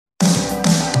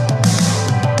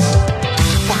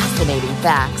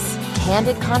facts,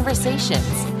 candid conversations,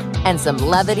 and some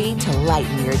levity to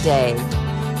lighten your day.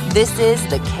 This is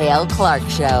the Cale Clark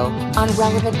Show on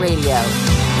Relevant Radio.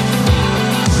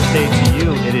 Good day to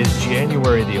you. It is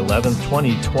January the 11th,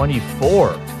 2024.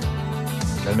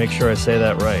 Gotta make sure I say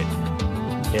that right.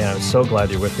 And I'm so glad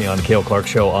you're with me on the Cale Clark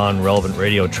Show on Relevant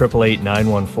Radio.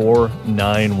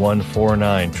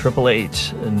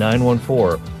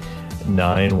 888-914-9149.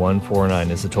 888-914-9149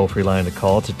 is the toll-free line to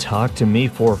call to talk to me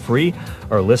for free.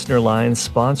 Our listener line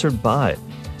sponsored by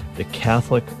the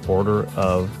Catholic Order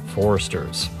of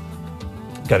Foresters.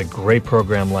 Got a great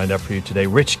program lined up for you today.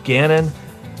 Rich Gannon,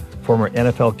 former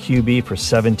NFL QB for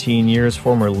 17 years,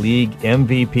 former league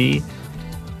MVP.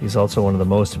 He's also one of the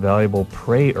most valuable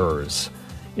prayers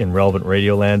in Relevant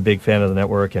Radio Land. Big fan of the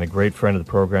network and a great friend of the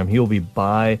program. He will be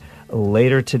by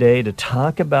later today to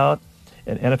talk about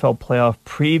an NFL playoff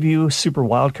preview, Super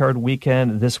Wildcard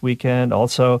Weekend this weekend.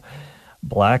 Also,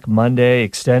 Black Monday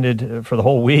extended for the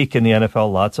whole week in the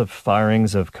NFL. Lots of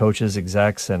firings of coaches,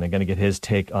 execs, and I'm going to get his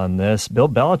take on this. Bill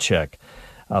Belichick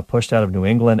pushed out of New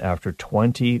England after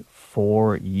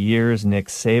 24 years. Nick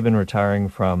Saban retiring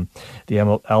from the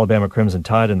Alabama Crimson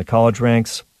Tide in the college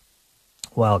ranks.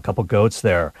 Well, a couple goats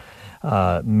there.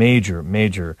 Major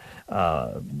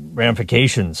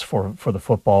ramifications for the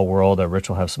football world. Rich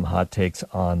will have some hot takes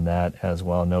on that as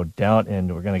well, no doubt.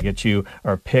 And we're going to get you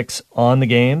our picks on the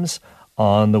games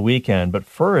on the weekend. But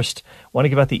first, I want to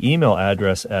give out the email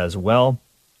address as well.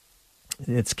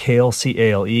 It's Cale,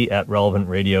 C-A-L-E, at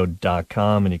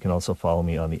relevantradio.com. And you can also follow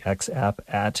me on the X app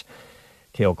at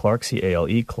Cale Clark,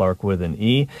 C-A-L-E, Clark with an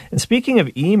E. And speaking of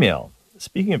email,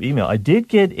 I did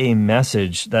get a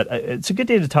message that it's a good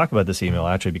day to talk about this email,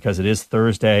 actually, because it is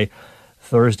Thursday.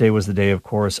 Thursday was the day, of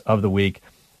course, of the week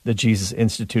that Jesus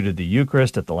instituted the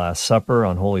Eucharist at the Last Supper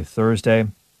on Holy Thursday.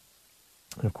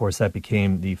 And, of course, that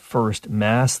became the first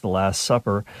Mass, the Last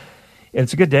Supper. And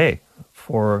it's a good day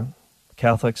for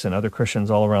Catholics and other Christians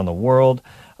all around the world.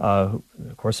 Of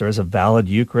course, there is a valid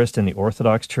Eucharist in the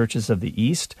Orthodox churches of the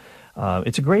East.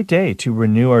 It's a great day to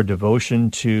renew our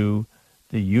devotion to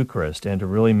the Eucharist and to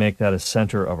really make that a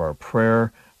center of our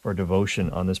prayer, for devotion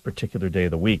on this particular day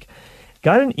of the week.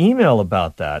 Got an email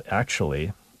about that,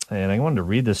 actually, and I wanted to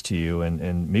read this to you,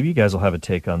 and maybe you guys will have a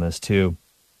take on this too.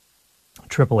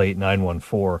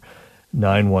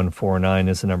 888-914-9149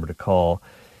 is the number to call.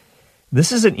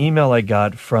 This is an email I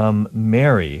got from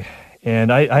Mary, and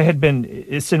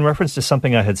it's in reference to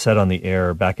something I had said on the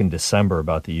air back in December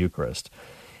about the Eucharist.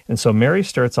 And so Mary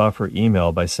starts off her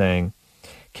email by saying,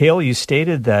 Cale, you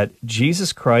stated that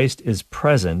Jesus Christ is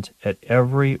present at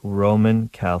every Roman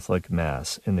Catholic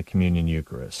Mass in the Communion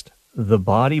Eucharist. The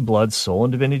body, blood, soul,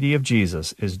 and divinity of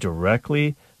Jesus is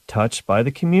directly touched by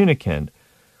the communicant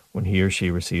when he or she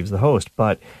receives the host.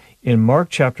 But in Mark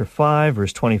chapter 5,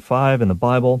 verse 25 in the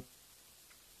Bible,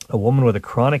 a woman with a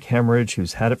chronic hemorrhage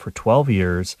who's had it for 12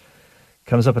 years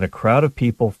comes up in a crowd of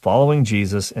people following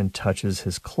Jesus and touches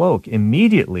his cloak.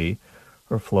 Immediately,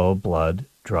 her flow of blood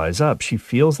dries up. She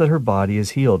feels that her body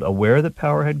is healed. Aware that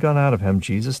power had gone out of him,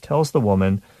 Jesus tells the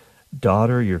woman,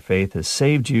 "Daughter, your faith has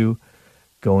saved you.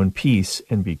 Go in peace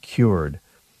and be cured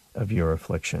of your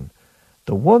affliction."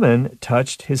 The woman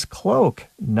touched his cloak,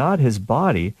 not his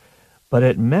body, but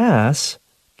at Mass,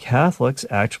 Catholics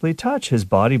actually touch his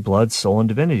body, blood, soul, and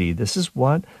divinity. This is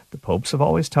what the popes have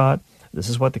always taught. This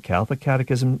is what the Catholic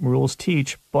Catechism rules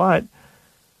teach. But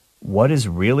what is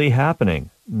really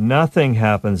happening? Nothing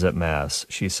happens at Mass,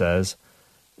 she says.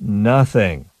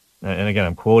 Nothing. And again,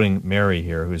 I'm quoting Mary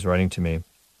here, who's writing to me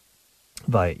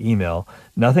via email.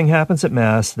 Nothing happens at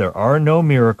Mass. There are no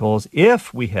miracles.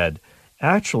 If we had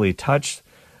actually touched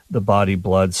the body,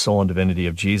 blood, soul, and divinity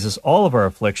of Jesus, all of our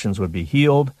afflictions would be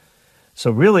healed. So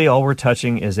really, all we're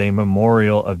touching is a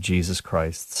memorial of Jesus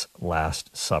Christ's Last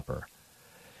Supper.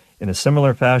 In a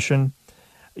similar fashion,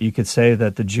 you could say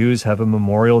that the Jews have a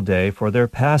memorial day for their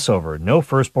Passover. No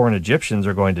firstborn Egyptians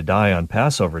are going to die on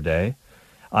Passover Day.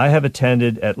 I have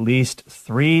attended at least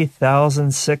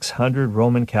 3,600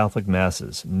 Roman Catholic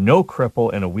Masses. No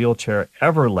cripple in a wheelchair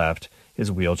ever left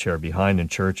his wheelchair behind in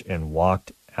church and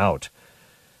walked out.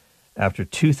 After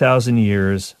 2,000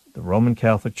 years, the Roman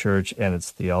Catholic Church and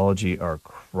its theology are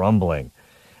crumbling.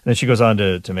 And then she goes on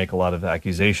to make a lot of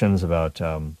accusations about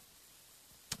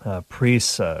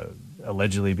priests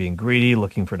allegedly being greedy,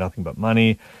 looking for nothing but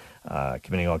money,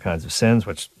 committing all kinds of sins,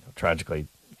 which tragically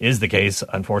is the case,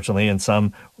 unfortunately, in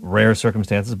some rare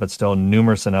circumstances, but still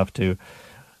numerous enough to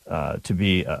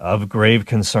be of grave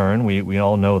concern. We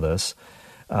all know this.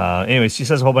 Anyway, she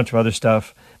says a whole bunch of other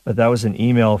stuff, but that was an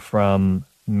email from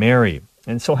Mary.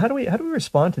 And so how do we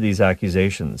respond to these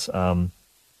accusations?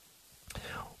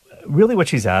 really what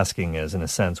she's asking is, in a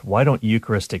sense, why don't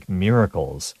Eucharistic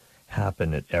miracles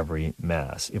happen at every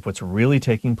Mass? If what's really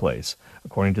taking place,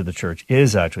 according to the Church,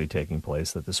 is actually taking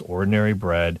place, that this ordinary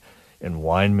bread and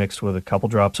wine mixed with a couple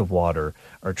drops of water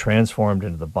are transformed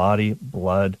into the body,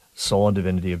 blood, soul, and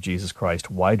divinity of Jesus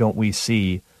Christ, why don't we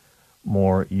see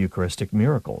more Eucharistic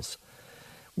miracles?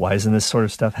 Why isn't this sort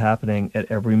of stuff happening at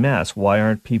every Mass? Why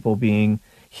aren't people being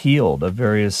healed of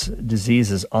various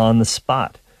diseases on the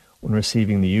spot when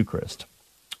receiving the Eucharist?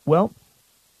 Well,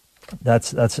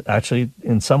 that's actually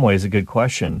in some ways a good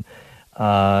question.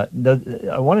 I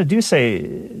want to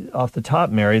say off the top,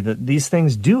 Mary, that these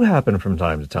things do happen from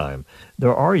time to time.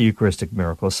 There are Eucharistic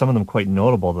miracles, some of them quite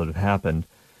notable, that have happened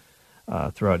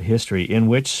throughout history, in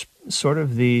which sort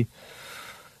of the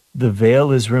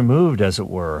veil is removed, as it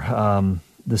were.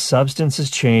 The substance is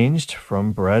changed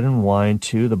from bread and wine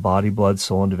to the body, blood,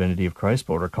 soul, and divinity of Christ,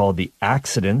 but what are called the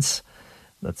accidents.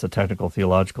 That's a technical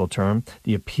theological term.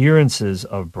 The appearances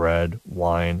of bread,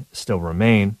 wine still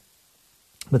remain,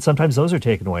 but sometimes those are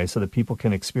taken away so that people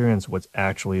can experience what's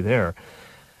actually there.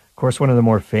 Of course, one of the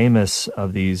more famous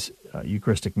of these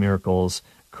Eucharistic miracles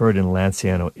occurred in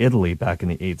Lanciano, Italy, back in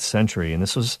the 8th century, and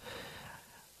this was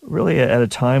really at a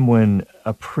time when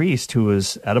a priest who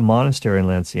was at a monastery in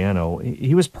Lanciano,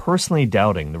 he was personally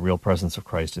doubting the real presence of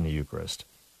Christ in the Eucharist.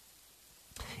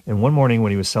 And one morning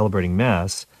when he was celebrating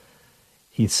Mass,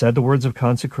 he said the words of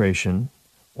consecration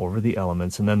over the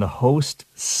elements, and then the host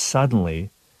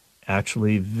suddenly,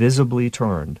 actually visibly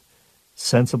turned,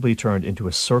 sensibly turned into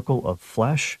a circle of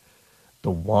flesh.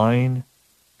 The wine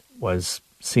was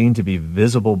seen to be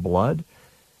visible blood,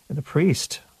 and the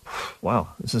priest, wow,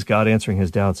 this is God answering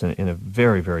his doubts in a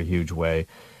very, very huge way.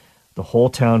 The whole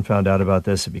town found out about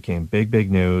this. It became big, big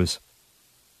news.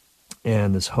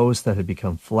 And this host that had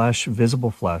become flesh,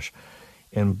 visible flesh,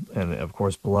 and of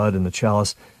course blood in the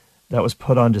chalice, that was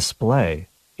put on display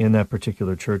in that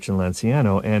particular church in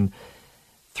Lanciano. And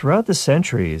throughout the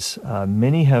centuries,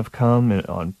 many have come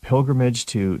on pilgrimage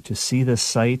to see this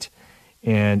site.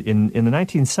 And in the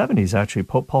 1970s, actually,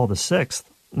 Pope Paul VI,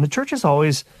 and the church has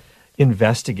always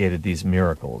investigated these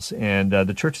miracles. And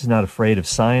the church is not afraid of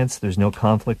science. There's no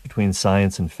conflict between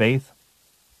science and faith.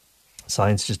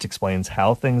 Science just explains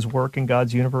how things work in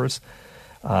God's universe.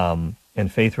 And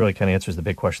faith really kind of answers the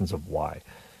big questions of why.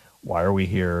 Why are we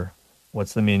here?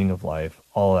 What's the meaning of life?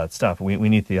 All that stuff. We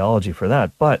need theology for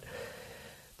that. But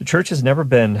the church has never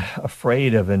been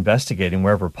afraid of investigating,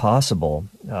 wherever possible,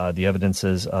 the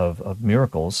evidences of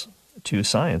miracles to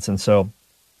science. And so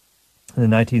in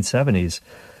the 1970s,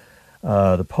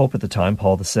 the Pope at the time,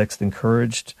 Paul VI,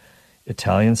 encouraged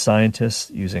Italian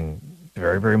scientists using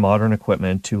very, very modern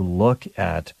equipment to look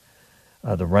at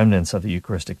the remnants of the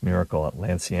Eucharistic miracle at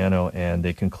Lanciano, and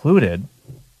they concluded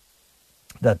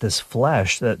that this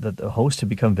flesh, that the host had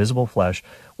become visible flesh,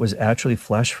 was actually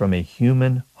flesh from a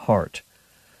human heart,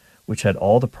 which had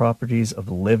all the properties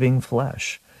of living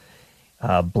flesh.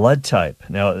 Blood type.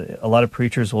 Now, a lot of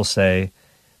preachers will say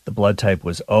the blood type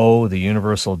was O, the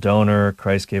universal donor.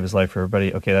 Christ gave his life for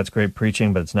everybody. Okay, that's great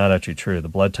preaching, but it's not actually true. The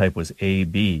blood type was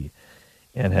AB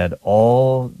and had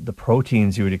all the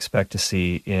proteins you would expect to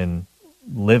see in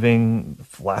living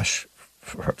flesh,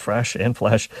 fresh and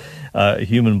flesh,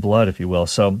 human blood, if you will.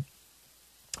 So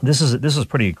this is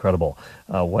pretty incredible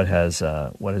what has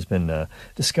been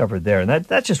discovered there, and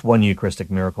that's just one Eucharistic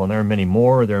miracle, and there are many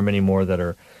more. There are many more that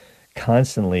are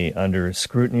constantly under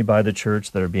scrutiny by the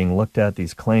church that are being looked at,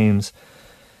 these claims.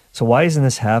 So why isn't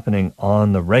this happening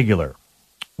on the regular?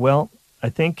 Well, I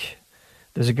think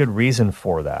there's a good reason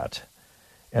for that.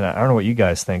 And I don't know what you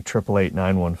guys think,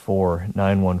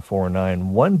 888-914-9149.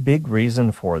 One big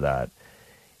reason for that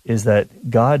is that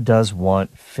God does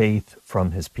want faith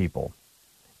from his people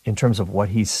in terms of what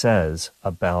he says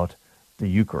about the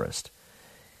Eucharist.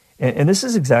 And this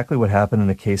is exactly what happened in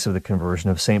the case of the conversion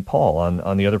of St. Paul.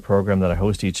 On the other program that I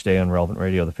host each day on Relevant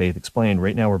Radio, The Faith Explained,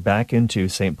 right now we're back into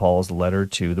St. Paul's letter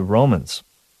to the Romans.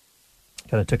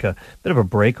 Kind of took a bit of a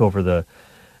break over the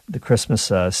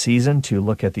Christmas season to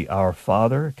look at the Our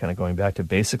Father, kind of going back to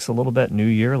basics a little bit. New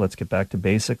year, let's get back to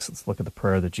basics. Let's look at the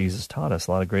prayer that Jesus taught us.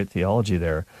 A lot of great theology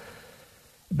there.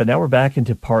 But now we're back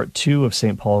into part 2 of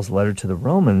St. Paul's letter to the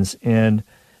Romans, and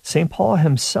St. Paul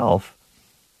himself,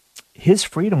 his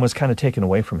freedom was kind of taken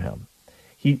away from him.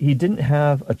 He didn't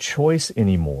have a choice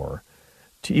anymore.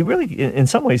 He really, in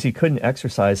some ways, he couldn't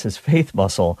exercise his faith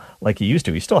muscle like he used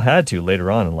to. He still had to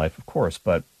later on in life, of course,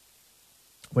 but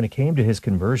when it came to his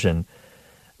conversion,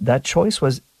 that choice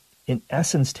was, in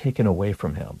essence, taken away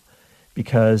from him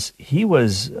because he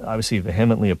was obviously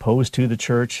vehemently opposed to the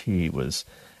church. He was,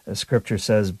 as Scripture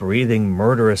says, breathing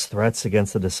murderous threats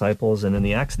against the disciples. And in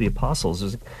the Acts of the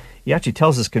Apostles, he actually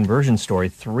tells his conversion story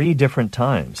 3 different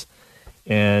times.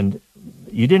 And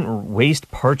you didn't waste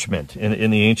parchment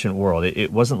in the ancient world.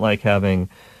 It wasn't like having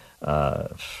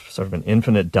sort of an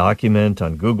infinite document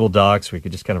on Google Docs where you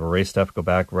could just kind of erase stuff, go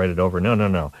back, write it over.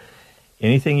 No.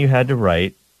 Anything you had to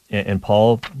write, and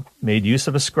Paul made use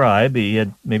of a scribe. He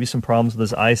had maybe some problems with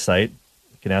his eyesight.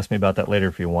 You can ask me about that later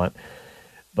if you want.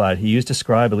 But he used a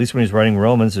scribe, at least when he was writing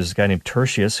Romans. There's a guy named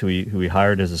Tertius who he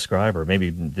hired as a scribe, or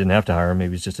maybe didn't have to hire him.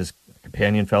 Maybe he's just his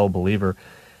companion fellow believer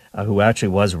who actually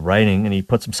was writing, and he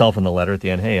puts himself in the letter at the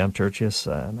end. Hey, I'm Tertius.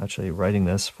 I'm actually writing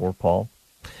this for Paul.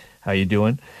 How you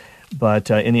doing? But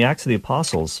in the Acts of the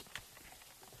Apostles,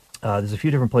 there's a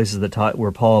few different places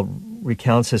where Paul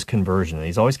recounts his conversion, and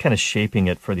he's always kind of shaping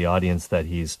it for the audience that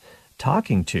he's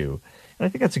talking to. And I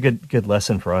think that's a good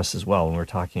lesson for us as well when we're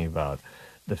talking about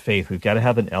the faith. We've got to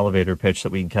have an elevator pitch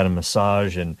that we can kind of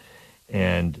massage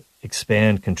and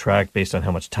expand, contract based on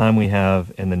how much time we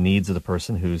have and the needs of the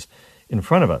person who's in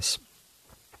front of us.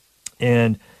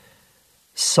 And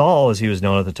Saul, as he was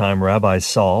known at the time, Rabbi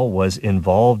Saul, was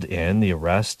involved in the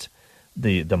arrest,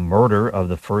 the murder of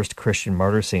the first Christian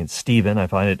martyr, St. Stephen.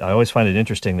 I always find it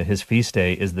interesting that his feast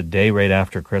day is the day right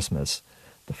after Christmas,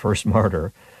 the first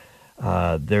martyr.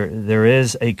 There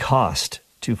is a cost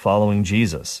to following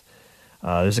Jesus.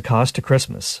 There's a cost to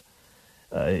Christmas.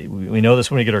 We know this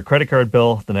when we get our credit card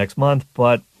bill the next month,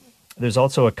 but there's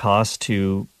also a cost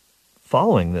to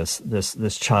following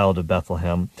this child of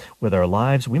Bethlehem with our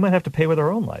lives. We might have to pay with our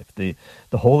own life. The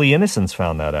Holy Innocents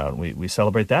found that out. We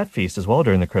celebrate that feast as well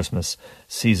during the Christmas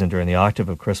season, during the octave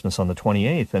of Christmas on the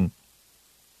 28th. And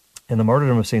in the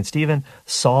martyrdom of St. Stephen,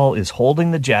 Saul is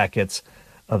holding the jackets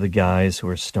of the guys who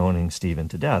are stoning Stephen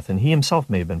to death. And he himself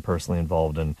may have been personally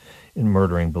involved in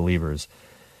murdering believers.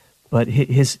 But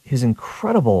his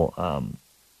incredible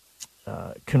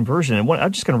conversion, and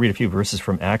I'm just going to read a few verses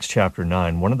from Acts chapter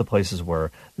 9, one of the places where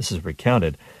this is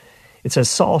recounted. It says,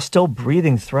 Saul, still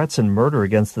breathing threats and murder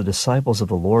against the disciples of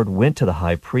the Lord, went to the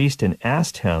high priest and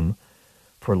asked him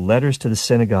for letters to the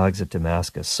synagogues at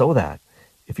Damascus, so that,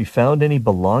 if he found any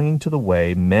belonging to the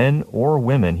way, men or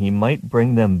women, he might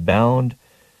bring them bound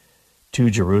to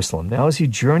Jerusalem. Now as he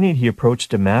journeyed, he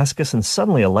approached Damascus, and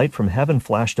suddenly a light from heaven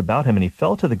flashed about him, and he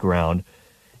fell to the ground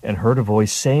and heard a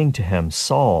voice saying to him,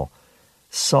 Saul,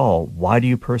 Saul, why do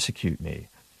you persecute me?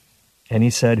 And he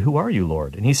said, Who are you,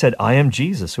 Lord? And he said, I am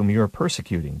Jesus, whom you are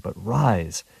persecuting. But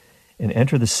rise and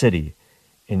enter the city,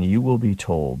 and you will be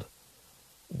told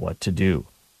what to do.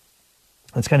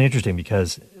 It's kind of interesting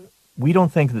because we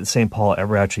don't think that St. Paul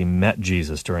ever actually met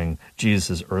Jesus during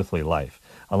Jesus' earthly life,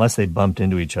 unless they bumped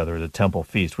into each other at a temple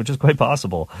feast, which is quite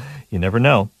possible. You never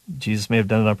know. Jesus may have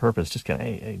done it on purpose, just kind of,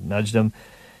 hey, nudged him.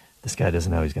 This guy doesn't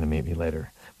know he's going to meet me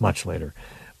later, much later.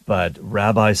 But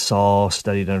Rabbi Saul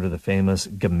studied under the famous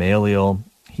Gamaliel.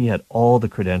 He had all the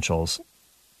credentials.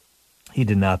 He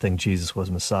did not think Jesus was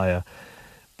Messiah,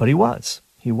 but he was.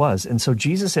 He was. And so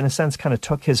Jesus, in a sense, kind of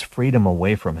took his freedom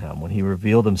away from him when he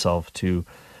revealed himself to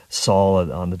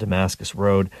Saul on the Damascus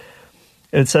road.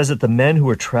 And it says that the men who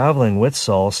were traveling with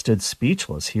Saul stood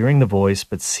speechless, hearing the voice,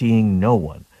 but seeing no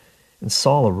one. And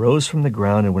Saul arose from the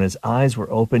ground, and when his eyes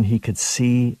were opened, he could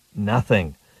see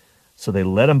nothing. So they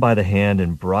led him by the hand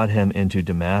and brought him into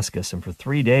Damascus. And for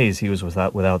 3 days he was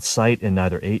without sight and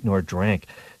neither ate nor drank.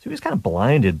 So he was kind of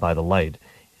blinded by the light,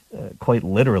 quite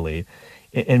literally.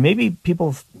 And maybe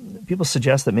people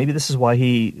suggest that maybe this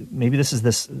is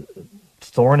this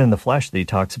thorn in the flesh that he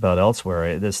talks about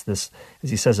elsewhere. This as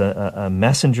he says, a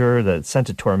messenger that sent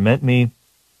to torment me.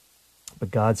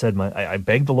 But God said, I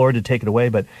begged the Lord to take it away,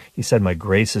 but he said, my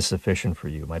grace is sufficient for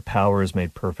you. My power is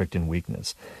made perfect in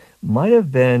weakness. Might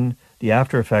have been the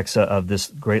after effects of this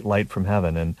great light from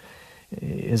heaven, and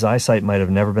his eyesight might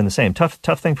have never been the same. Tough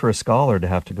thing for a scholar to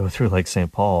have to go through like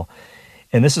St. Paul.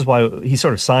 And this is why he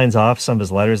sort of signs off some of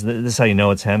his letters. This is how you know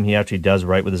it's him. He actually does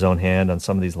write with his own hand on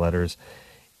some of these letters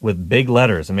with big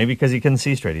letters. And maybe because he couldn't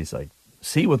see straight, he's like,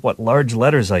 see with what large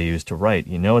letters I use to write.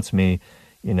 You know it's me.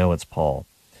 You know it's Paul.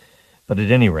 But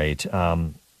at any rate,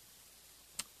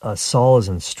 Saul is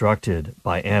instructed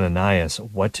by Ananias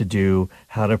what to do,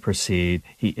 how to proceed.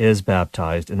 He is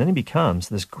baptized, and then he becomes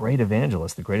this great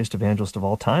evangelist, the greatest evangelist of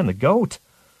all time, the GOAT.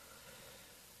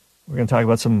 We're going to talk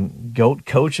about some GOAT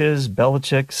coaches,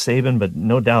 Belichick, Saban, but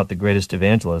no doubt the greatest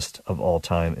evangelist of all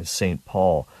time is St.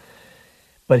 Paul.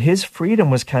 But his freedom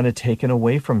was kind of taken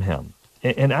away from him.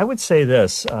 And I would say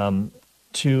this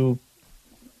to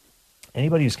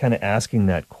anybody who's kind of asking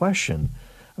that question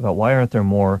about why aren't there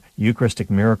more Eucharistic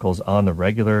miracles on the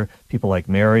regular, people like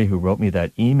Mary who wrote me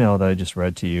that email that I just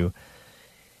read to you.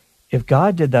 If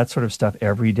God did that sort of stuff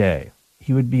every day,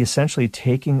 he would be essentially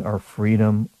taking our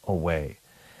freedom away.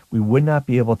 we would not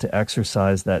be able to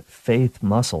exercise that faith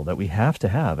muscle that we have to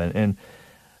have. And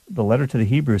the letter to the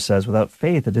Hebrews says, without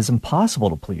faith, it is impossible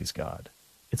to please God.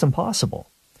 It's impossible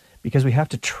because we have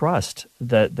to trust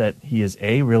that he is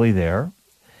really there,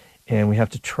 and we have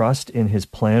to trust in his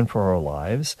plan for our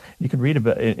lives. You can read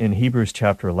about in Hebrews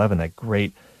chapter 11, that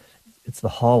great, it's the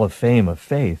Hall of Fame of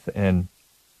faith. And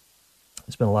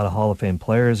there's been a lot of Hall of Fame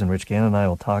players, and Rich Gannon and I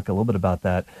will talk a little bit about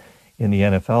that in the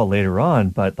NFL later on.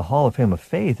 But the Hall of Fame of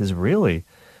faith is really,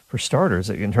 for starters,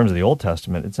 in terms of the Old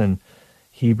Testament, it's in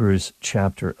Hebrews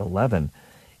chapter 11.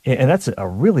 And that's a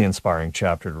really inspiring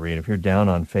chapter to read. If you're down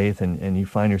on faith and you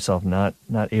find yourself not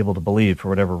able to believe for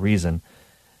whatever reason,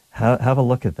 have a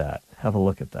look at that. Have a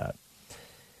look at that.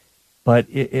 But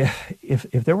if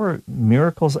there were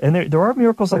miracles, and there are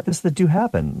miracles like this that do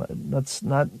happen, let's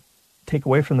not take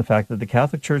away from the fact that the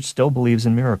Catholic Church still believes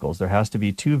in miracles. There has to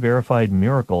be 2 verified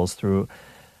miracles through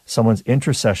someone's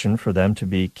intercession for them to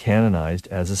be canonized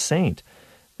as a saint.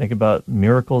 Think about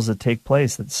miracles that take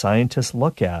place that scientists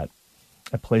look at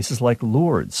places like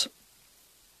Lourdes,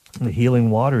 the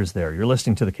healing waters there. You're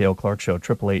listening to the Cale Clark Show,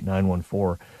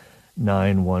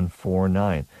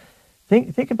 888-914-9149.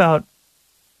 Think about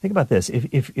this.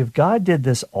 If God did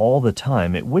this all the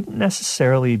time, it wouldn't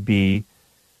necessarily be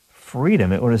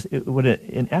freedom. It would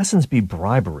in essence be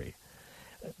bribery.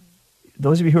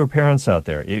 Those of you who are parents out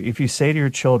there, if you say to your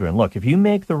children, look, if you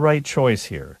make the right choice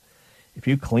here, if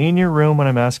you clean your room when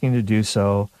I'm asking you to do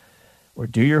so, or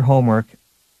do your homework,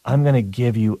 I'm going to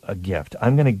give you a gift.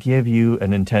 I'm going to give you a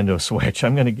Nintendo Switch.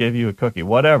 I'm going to give you a cookie,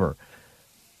 whatever.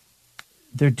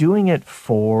 They're doing it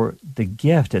for the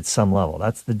gift at some level.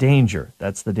 That's the danger.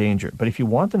 That's the danger. But if you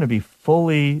want them to be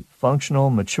fully functional,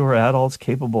 mature adults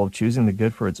capable of choosing the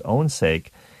good for its own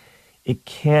sake, it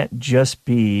can't just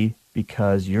be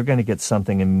because you're going to get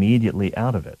something immediately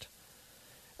out of it,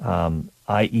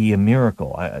 i.e. a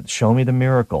miracle. Show me the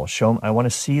miracle. I want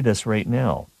to see this right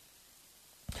now.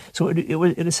 So it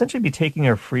would essentially be taking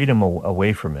our freedom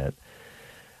away from it.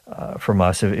 From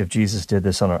us, if Jesus did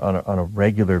this on a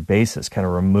regular basis, kind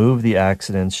of remove the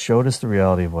accidents, showed us the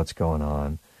reality of what's going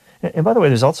on. And by the way,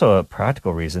 there's also a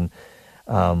practical reason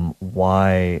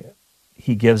why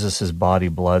he gives us his body,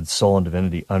 blood, soul, and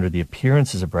divinity under the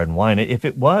appearances of bread and wine. If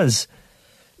it was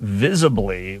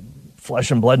visibly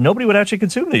flesh and blood, nobody would actually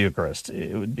consume the Eucharist.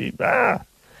 It would be,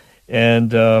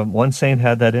 And one saint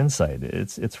had that insight.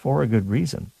 It's for a good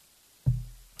reason.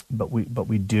 But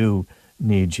we do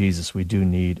need Jesus. We do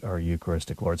need our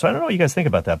Eucharistic Lord. So I don't know what you guys think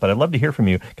about that, but I'd love to hear from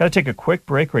you. Got to take a quick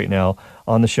break right now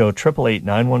on the show,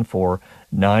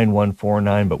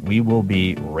 888-914-9149, but we will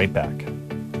be right back.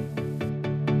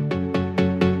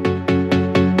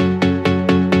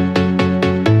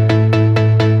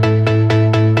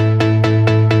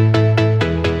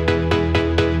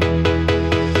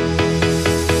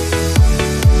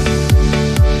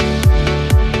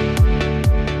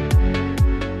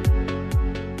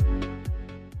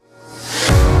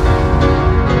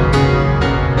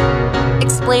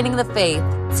 Explaining the faith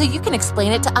so you can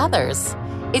explain it to others.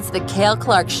 It's the Cale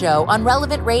Clark Show on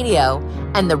Relevant Radio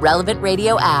and the Relevant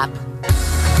Radio app.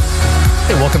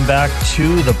 Hey, welcome back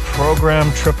to the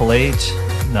program.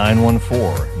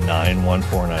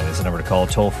 888-914-9149 is the number to call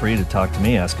toll free to talk to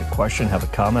me, ask a question, have a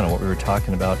comment on what we were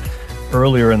talking about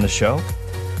earlier in the show.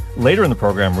 Later in the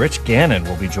program, Rich Gannon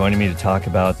will be joining me to talk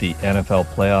about the NFL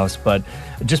playoffs. But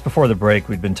just before the break,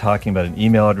 we'd been talking about an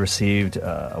email I'd received,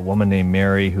 a woman named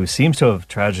Mary who seems to have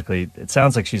tragically, it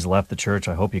sounds like she's left the church.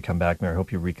 I hope you come back, Mary. I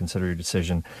hope you reconsider your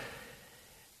decision.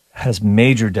 Has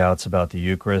major doubts about the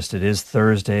Eucharist. It is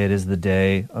Thursday. It is the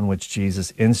day on which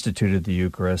Jesus instituted the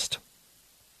Eucharist,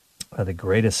 the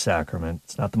greatest sacrament.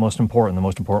 It's not the most important. The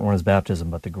most important one is baptism,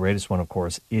 but the greatest one, of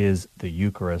course, is the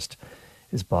Eucharist.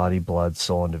 His body, blood,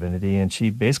 soul, and divinity. And she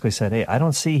basically said, hey, I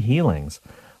don't see healings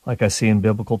like I see in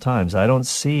biblical times. I don't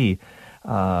see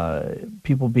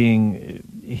people being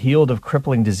healed of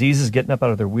crippling diseases, getting up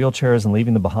out of their wheelchairs and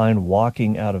leaving them behind,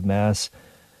 walking out of Mass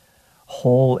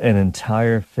whole and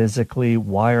entire physically.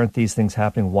 Why aren't these things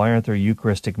happening? Why aren't there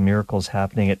Eucharistic miracles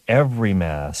happening at every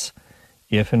Mass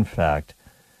if, in fact,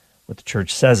 what the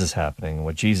Church says is happening,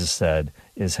 what Jesus said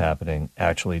is happening,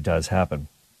 actually does happen?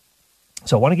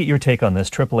 So I want to get your take on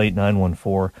this,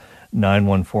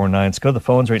 888-914-9149. Let's go to the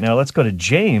phones right now. Let's go to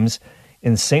James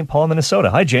in St. Paul,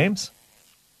 Minnesota. Hi, James.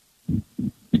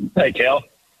 Hey, Cale.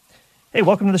 Hey,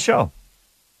 welcome to the show.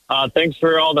 Thanks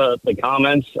for all the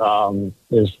comments.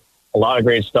 There's a lot of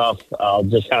great stuff. I'll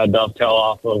just kind of dovetail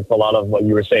off of a lot of what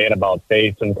you were saying about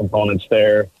faith and components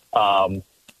there. One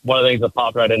of the things that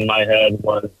popped right into my head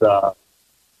was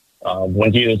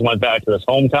when Jesus went back to his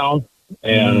hometown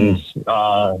and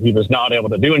he was not able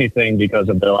to do anything because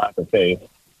of their lack of faith.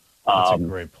 That's a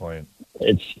great point.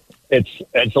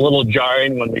 It's a little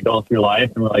jarring when we go through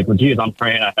life and we're like, well, geez, I'm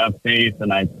praying, I have faith,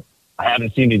 and I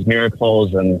haven't seen these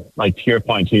miracles. And like to your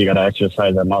point too, you got to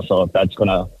exercise that muscle if that's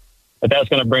gonna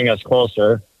bring us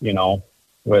closer. You know,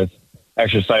 with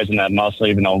exercising that muscle,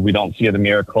 even though we don't see the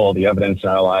miracle, the evidence in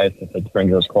our life, if it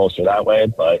brings us closer that way.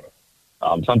 But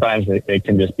sometimes it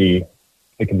can just be,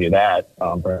 it can be that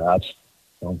perhaps.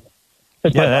 So,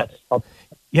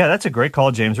 yeah, that's a great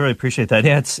call, James. Really appreciate that.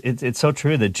 Yeah, it's so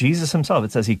true that Jesus himself,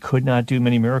 it says he could not do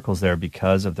many miracles there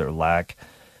because of their lack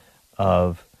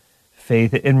of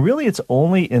faith. And really, it's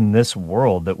only in this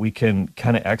world that we can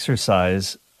kind of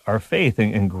exercise our faith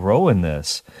and grow in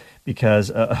this. Because,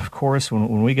 of course,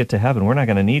 when we get to heaven, we're not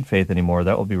going to need faith anymore.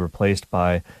 That will be replaced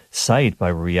by sight, by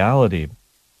reality,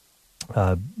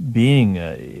 being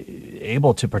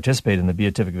able to participate in the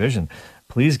beatific vision.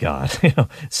 Please God,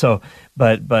 So,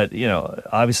 but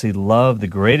obviously, love, the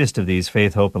greatest of these,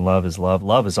 faith, hope, and love is love.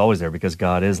 Love is always there because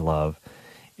God is love,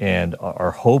 and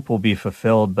our hope will be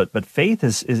fulfilled. But faith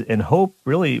is and hope,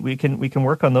 really, we can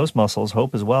work on those muscles,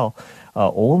 hope as well,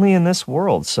 only in this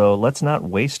world. So let's not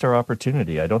waste our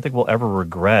opportunity. I don't think we'll ever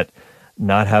regret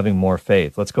not having more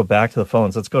faith. Let's go back to the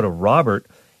phones. Let's go to Robert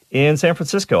in San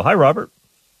Francisco. Hi, Robert.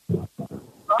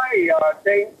 Hi,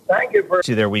 thank you for...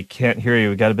 See there, we can't hear you.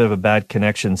 We got a bit of a bad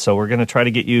connection, so we're going to try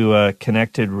to get you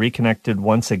reconnected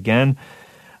once again.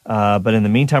 But in the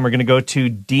meantime, we're going to go to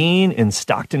Dean in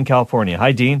Stockton, California.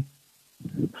 Hi, Dean.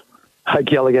 Hi,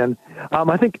 Gail again. I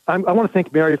want to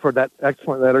thank Mary for that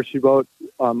excellent letter she wrote.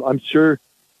 I'm sure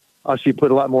she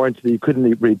put a lot more into that you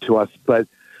couldn't read to us, but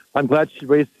I'm glad she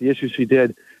raised the issue she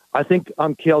did. I think,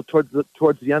 Gail, towards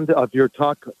the end of your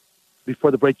talk,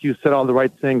 before the break, you said all the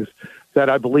right things, that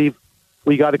I believe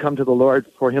we got to come to the Lord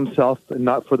for himself and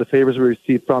not for the favors we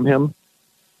receive from him.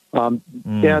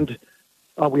 And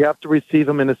we have to receive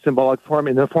him in a symbolic form,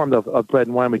 in the form of bread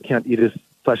and wine. We can't eat his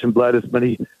flesh and blood, as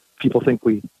many people think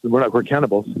we're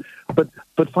cannibals.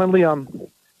 But finally,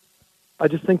 I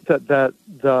just think that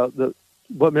the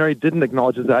what Mary didn't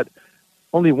acknowledge is that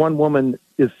only one woman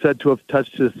is said to have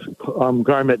touched his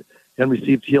garment and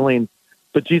received healing,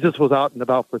 but Jesus was out and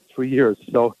about for 3 years.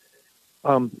 So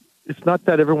it's not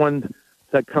that everyone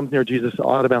that comes near Jesus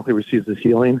automatically receives his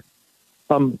healing,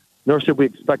 nor should we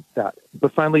expect that.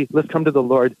 But finally, let's come to the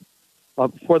Lord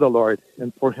for the Lord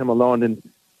and for him alone, and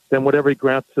then whatever he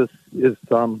grants us is,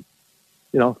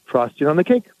 frosting on the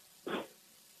cake.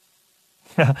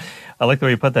 I like the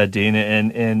way you put that, Dean,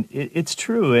 and it's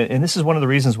true. And this is one of the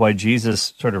reasons why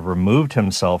Jesus sort of removed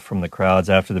himself from the crowds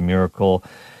after the miracle.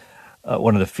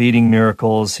 One of the feeding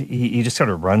miracles, he just sort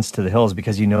of runs to the hills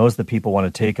because he knows that people want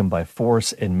to take him by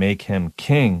force and make him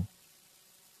king.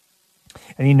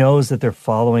 And he knows that they're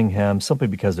following him simply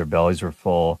because their bellies were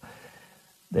full.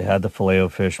 They had the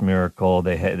filet-o-fish miracle.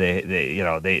 They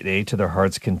ate to their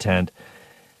heart's content.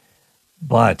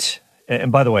 But,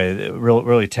 and by the way,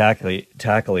 really tackily,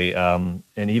 an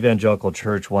evangelical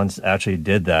church once actually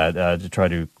did that to try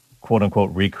to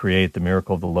quote-unquote recreate the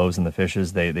miracle of the loaves and the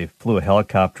fishes. They flew a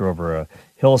helicopter over a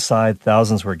hillside.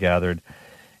 Thousands were gathered,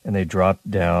 and they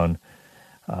dropped down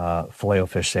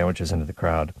filet-o-fish sandwiches into the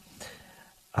crowd.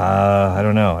 I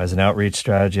don't know. As an outreach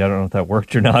strategy, I don't know if that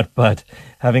worked or not. But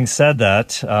having said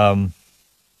that,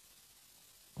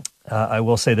 I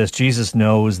will say this. Jesus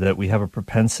knows that we have a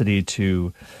propensity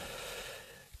to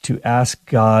ask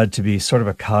God to be sort of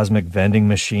a cosmic vending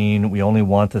machine. We only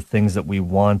want the things that we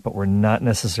want, but we're not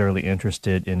necessarily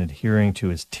interested in adhering to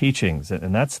his teachings.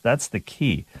 And that's the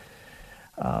key.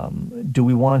 Do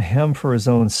we want him for his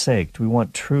own sake? Do we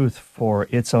want truth for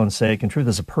its own sake? And truth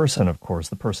is a person, of course,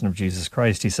 the person of Jesus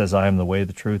Christ. He says, I am the way,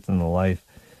 the truth, and the life,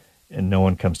 and no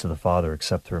one comes to the Father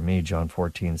except through me, John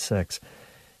 14:6. Do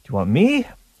you want me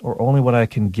or only what I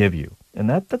can give you? And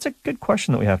that's a good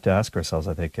question that we have to ask ourselves,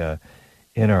 I think,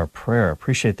 in our prayer.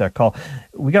 Appreciate that call.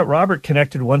 We got Robert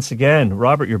connected once again.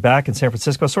 Robert, you're back in San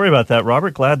Francisco. Sorry about that,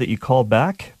 Robert. Glad that you called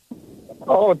back.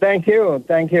 Oh, thank you.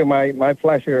 Thank you. My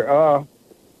pleasure.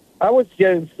 I was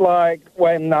just like,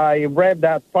 when I read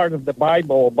that part of the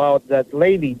Bible about that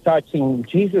lady touching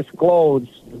Jesus' clothes,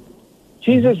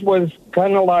 Jesus was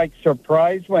kind of like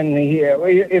surprised when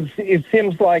it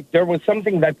seems like there was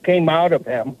something that came out of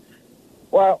him.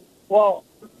 Well,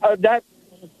 that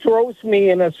throws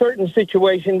me in a certain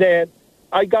situation that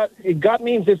it got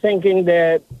me into thinking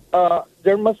that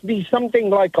there must be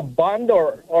something like a bond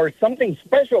or something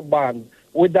special bond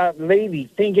with that lady,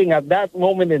 thinking at that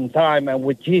moment in time and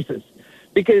with Jesus.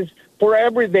 Because for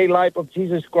everyday life of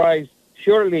Jesus Christ,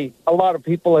 surely a lot of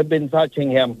people have been touching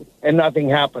him and nothing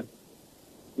happened.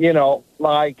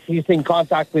 like he's in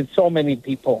contact with so many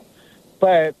people.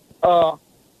 But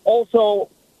also,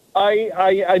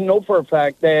 I know for a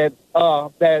fact that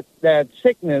that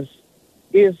sickness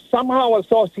is somehow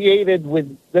associated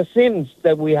with the sins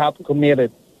that we have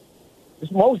committed.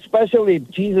 Most especially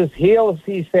if Jesus heals,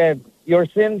 he said, your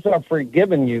sins are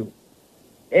forgiven you.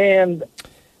 And,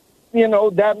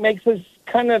 that makes us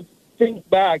kind of think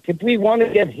back. If we want to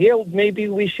get healed, maybe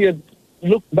we should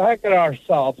look back at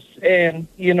ourselves and,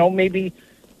 maybe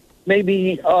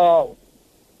we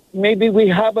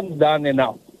haven't done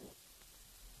enough.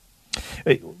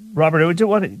 Hey, Robert, I do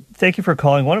want to thank you for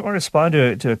calling. I want to respond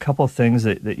to a couple of things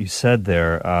that you said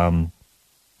there.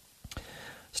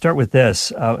 Start with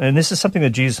this, and this is something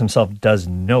that Jesus himself does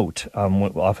note.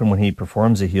 Often when he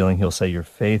performs a healing, he'll say, your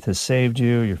faith has saved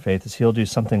you, your faith has healed you,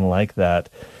 something like that.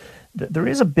 There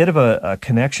is a bit of a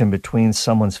connection between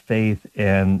someone's faith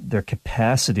and their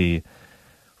capacity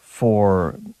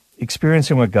for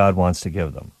experiencing what God wants to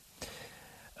give them.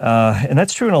 And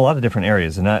that's true in a lot of different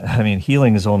areas. And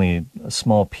healing is only a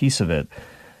small piece of it.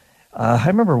 I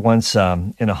remember once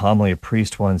in a homily, a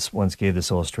priest once gave this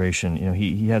illustration.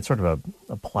 He had sort of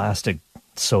a plastic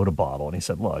soda bottle, and he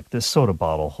said, look, this soda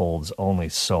bottle holds only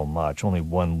so much, only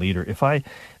 1 liter. If I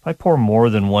pour more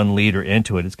than 1 liter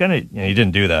into it, it's going to, he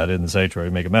didn't do that in the sanctuary,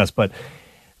 make a mess, but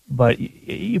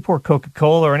you pour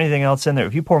Coca-Cola or anything else in there,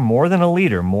 if you pour more than 1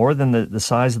 liter, more than the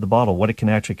size of the bottle, what it can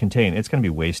actually contain, it's going to be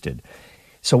wasted.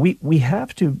 So we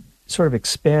have to sort of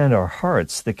expand our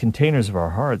hearts, the containers of our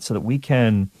hearts, so that we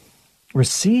can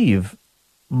receive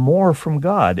more from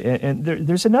God. And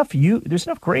there's enough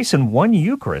grace in one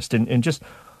Eucharist and just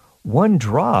one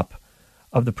drop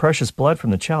of the precious blood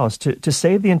from the chalice to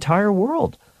save the entire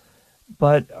world.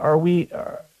 But are we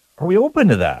open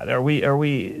to that? Are we?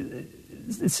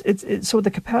 It's so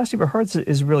the capacity of our hearts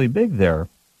is really big there,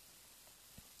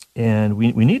 and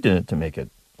we need to make it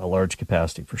a large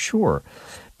capacity for sure.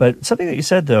 But something that you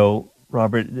said though,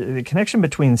 Robert, the connection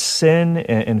between sin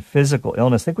and physical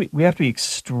illness, I think we have to be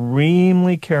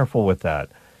extremely careful with that,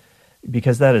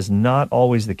 because that is not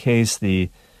always the case. The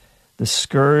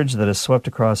scourge that has swept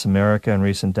across America in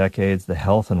recent decades, the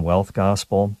health and wealth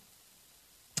gospel,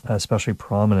 especially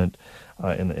prominent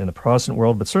in the Protestant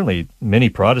world, but certainly many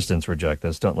Protestants reject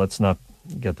this. Let's not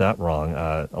get that wrong.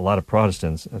 A lot of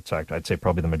Protestants, in fact, I'd say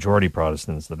probably the majority of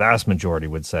Protestants, the vast majority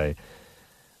would say,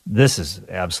 this is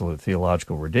absolute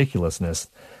theological ridiculousness.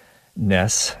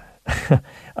 This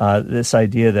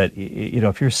idea that,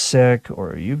 if you're sick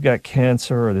or you've got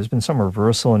cancer or there's been some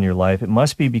reversal in your life, it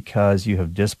must be because you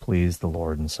have displeased the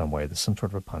Lord in some way. There's some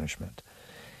sort of a punishment.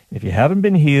 If you haven't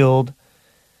been healed,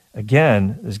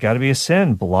 again, there's got to be a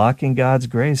sin blocking God's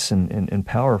grace and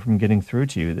power from getting through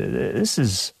to you. This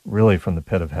is really from the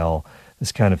pit of hell,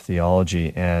 this kind of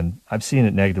theology, and I've seen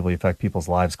it negatively affect people's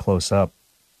lives close up.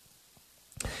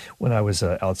 When I was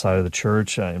outside of the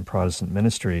church in Protestant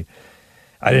ministry,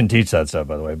 I didn't teach that stuff,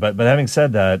 by the way. But having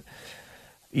said that,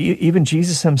 even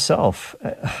Jesus himself,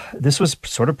 this was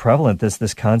sort of prevalent,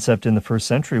 this concept in the first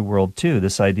century world too,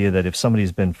 this idea that if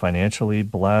somebody's been financially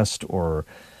blessed or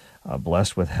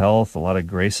blessed with health, a lot of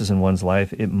graces in one's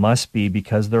life, it must be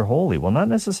because they're holy. Well, not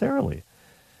necessarily.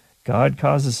 God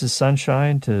causes his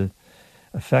sunshine to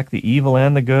affect the evil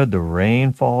and the good. The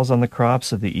rain falls on the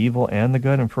crops of the evil and the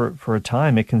good. And for a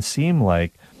time, it can seem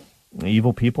like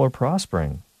evil people are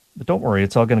prospering. But don't worry,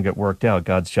 it's all going to get worked out.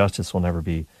 God's justice will never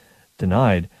be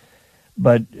denied.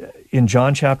 But in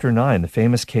John chapter 9, the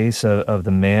famous case of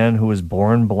the man who was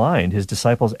born blind, his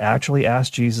disciples actually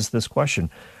asked Jesus this question,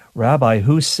 Rabbi,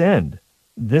 who sinned,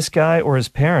 this guy or his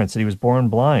parents, that he was born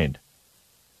blind?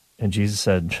 And Jesus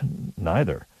said,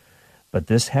 neither. But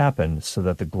this happened so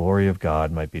that the glory of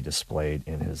God might be displayed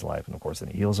in his life. And of course, then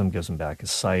he heals him, gives him back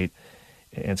his sight.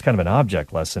 And it's kind of an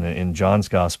object lesson. In John's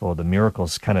gospel, the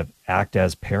miracles kind of act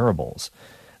as parables,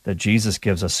 that Jesus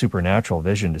gives us supernatural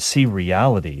vision to see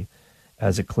reality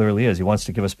as it clearly is. He wants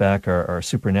to give us back our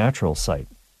supernatural sight.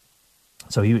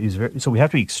 So so we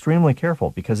have to be extremely careful,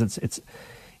 because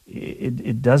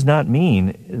it does not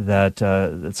mean that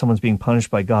someone's being punished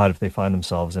by God if they find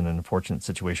themselves in an unfortunate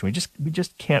situation. We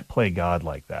just can't play God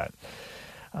like that.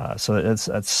 So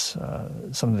that's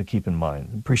something to keep in mind.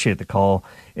 Appreciate the call,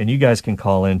 and you guys can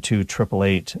call in to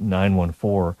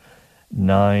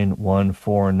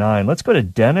 888-914-9149. Let's go to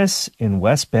Dennis in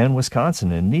West Bend,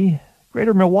 Wisconsin, in the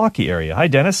greater Milwaukee area. Hi,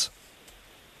 Dennis.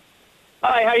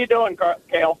 Hi, how you doing,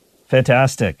 Cale?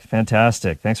 Fantastic.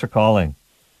 Thanks for calling.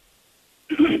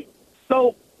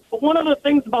 So one of the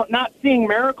things about not seeing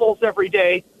miracles every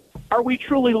day, are we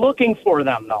truly looking for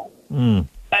them, though?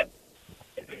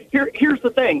 Here's the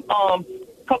thing.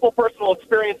 Couple personal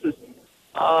experiences.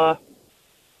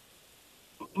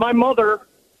 my mother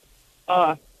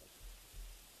had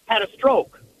a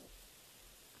stroke.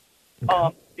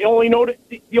 The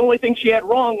only thing she had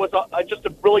wrong was just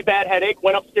a really bad headache.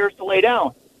 Went upstairs to lay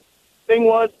down. Thing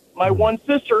was, my one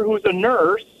sister, who's a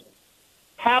nurse,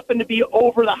 happened to be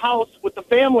over the house with the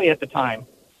family at the time.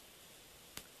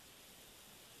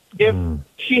 If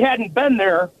she hadn't been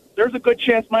there, there's a good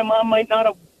chance my mom might not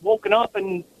have woken up,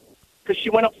 and because she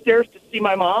went upstairs to see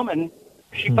my mom, and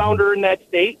she found her in that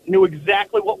state, knew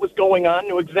exactly what was going on,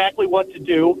 knew exactly what to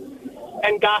do,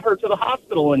 and got her to the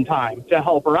hospital in time to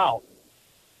help her out.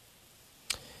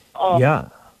 Yeah.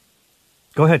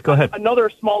 Go ahead. Another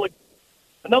small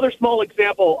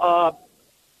example.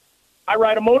 I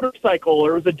ride a motorcycle.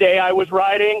 There was a day I was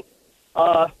riding,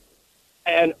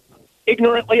 and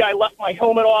ignorantly I left my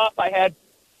helmet off. I had,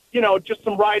 just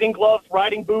some riding gloves,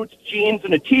 riding boots, jeans,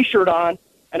 and a T-shirt on,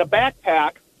 and a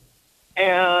backpack,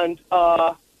 and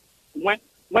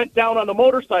went down on the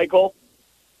motorcycle.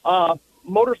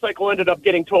 Motorcycle ended up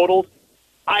getting totaled.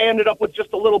 I ended up with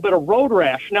just a little bit of road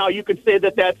rash. Now, you could say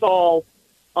that that's all,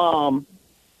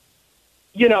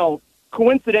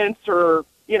 coincidence or,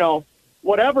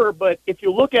 whatever, but if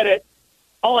you look at it,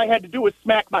 all I had to do was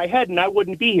smack my head and I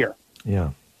wouldn't be here.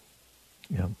 Yeah.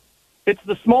 It's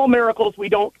the small miracles we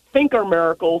don't think are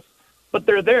miracles, but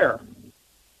they're there.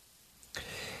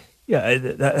 Yeah,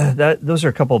 those are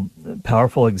a couple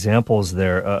powerful examples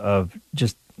there of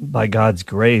just by God's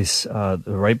grace, the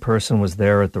right person was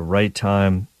there at the right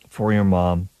time for your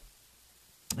mom,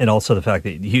 and also the fact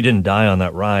that you didn't die on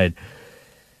that ride.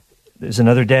 There's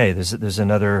another day. There's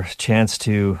another chance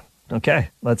to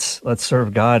let's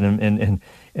serve God and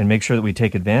make sure that we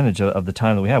take advantage of the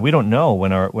time that we have. We don't know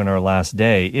when our last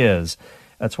day is.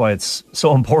 That's why it's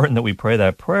so important that we pray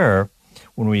that prayer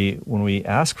when we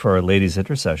ask for Our Lady's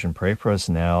intercession. Pray for us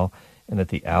now and at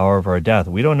the hour of our death.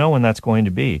 We don't know when that's going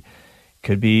to be.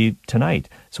 Could be tonight.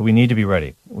 So we need to be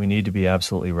ready. We need to be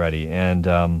absolutely ready. And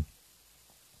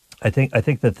I think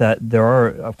that there are,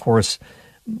 of course,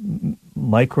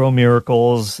 micro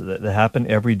miracles that happen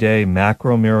every day,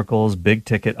 macro miracles, big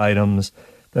ticket items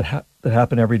that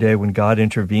happen every day when God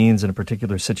intervenes in a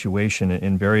particular situation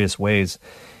in various ways.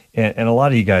 And a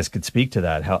lot of you guys could speak to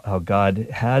that, how God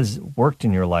has worked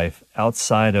in your life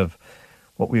outside of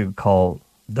what we would call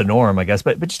the norm, I guess.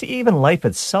 But just even life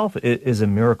itself is a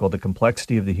miracle, the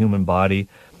complexity of the human body.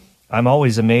 I'm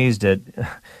always amazed at,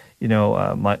 my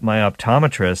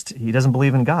optometrist, he doesn't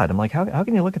believe in God. I'm like, how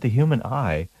can you look at the human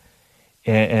eye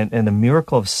and the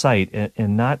miracle of sight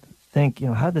and not think,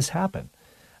 how did this happen?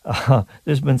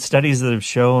 There's been studies that have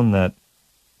shown that,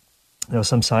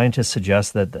 some scientists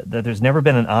suggest that there's never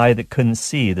been an eye that couldn't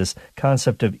see, this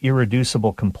concept of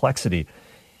irreducible complexity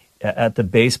at the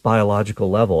base biological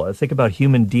level. Think about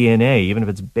human DNA, even if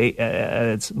it's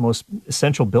its most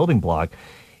essential building block,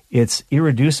 it's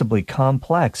irreducibly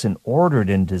complex and ordered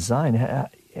and designed.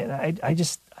 And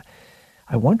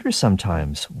I wonder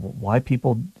sometimes why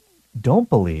people don't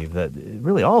believe that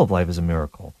really all of life is a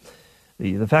miracle.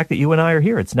 The fact that you and I are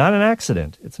here, it's not an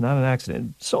accident. It's not an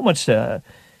accident. So much to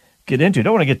get into.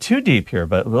 Don't want to get too deep here,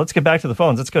 but let's get back to the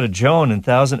phones. Let's go to Joan in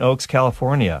Thousand Oaks,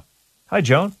 California. Hi,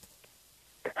 Joan.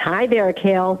 Hi there,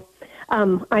 Cale.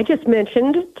 I just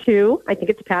mentioned to, I think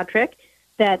it's Patrick,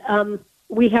 that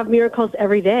we have miracles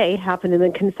every day happen in the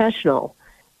confessional.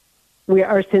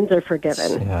 Our sins are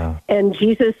forgiven. Yeah. And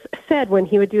Jesus said when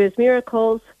he would do his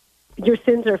miracles, your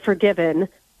sins are forgiven,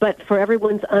 but for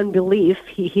everyone's unbelief,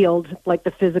 he healed like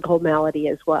the physical malady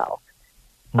as well.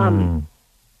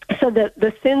 So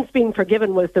the sins being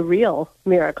forgiven was the real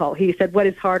miracle. He said, what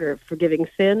is harder, forgiving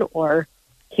sin or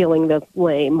healing the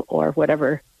lame or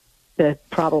whatever the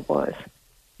problem was?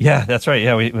 Yeah, that's right.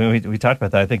 Yeah, we talked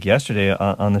about that, I think, yesterday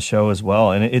on the show as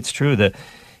well. And it's true that,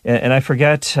 and I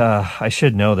forget, I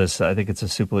should know this. I think it's a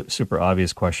super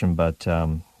obvious question, but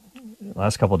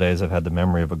last couple of days I've had the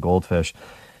memory of a goldfish.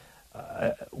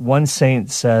 One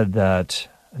saint said that,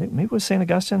 I think maybe it was St.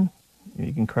 Augustine.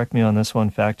 You can correct me on this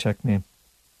one, fact check me.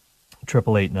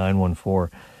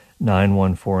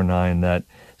 888-914-9149, that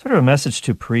sort of a message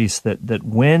to priests that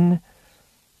when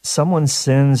someone's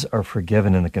sins are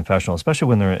forgiven in the confessional, especially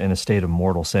when they're in a state of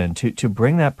mortal sin, to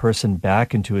bring that person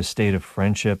back into a state of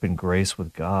friendship and grace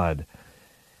with God,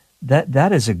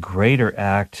 that is a greater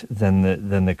act than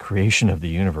the creation of the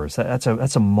universe. That's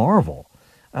a marvel.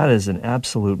 That is an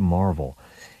absolute marvel,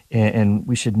 and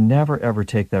we should never ever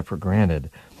take that for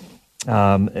granted.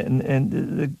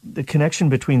 And the connection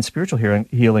between spiritual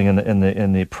healing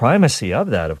and the primacy of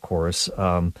that, of course,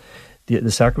 the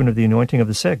sacrament of the anointing of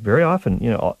the sick very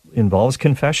often, involves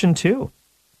confession too,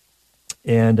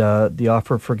 and the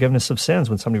offer of forgiveness of sins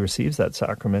when somebody receives that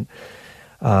sacrament.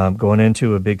 going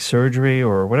into a big surgery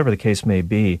or whatever the case may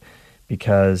be,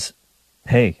 because,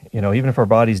 hey, even if our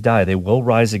bodies die, they will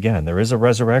rise again. There is a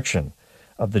resurrection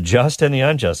of the just and the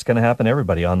unjust. It's going to happen to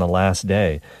everybody on the last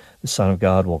day. The Son of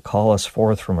God will call us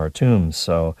forth from our tombs.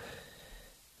 So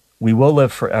we will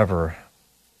live forever,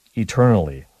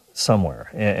 eternally, somewhere.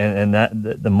 And that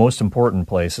the most important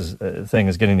thing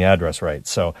is getting the address right.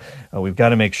 So we've got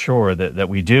to make sure that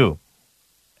we do.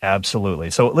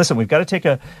 Absolutely. So listen, we've got to take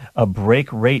a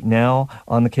break right now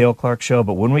on the Cale Clark Show.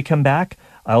 But when we come back,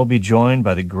 I'll be joined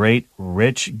by the great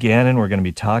Rich Gannon. We're going to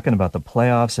be talking about the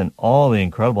playoffs and all the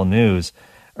incredible news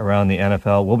around the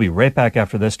NFL. We'll be right back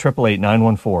after this.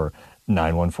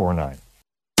 888-914-9149.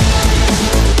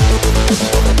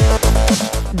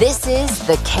 This is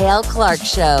the Cale Clark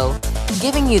Show,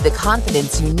 giving you the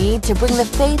confidence you need to bring the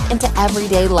faith into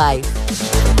everyday life.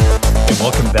 Hey,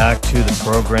 welcome back to the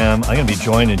program. I'm going to be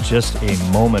joined in just a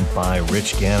moment by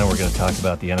Rich Gannon. We're going to talk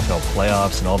about the NFL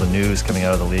playoffs and all the news coming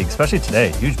out of the league, especially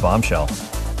today. Huge bombshell.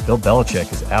 Bill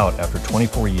Belichick is out after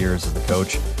 24 years as the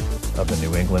coach of the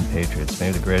New England Patriots.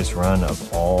 Maybe the greatest run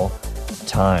of all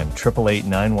time.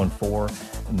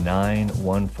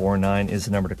 888-914-9149 is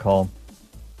the number to call.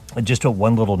 And just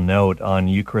one little note on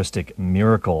Eucharistic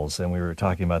miracles, and we were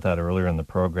talking about that earlier in the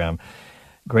program.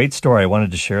 Great story. I wanted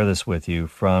to share this with you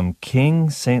from King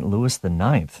St. Louis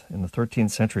IX. In the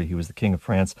 13th century, he was the king of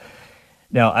France.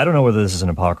 Now, I don't know whether this is an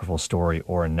apocryphal story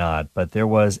or not, but there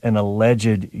was an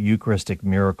alleged Eucharistic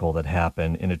miracle that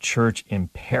happened in a church in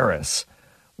Paris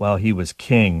while he was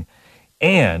king.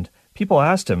 And people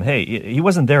asked him, hey, he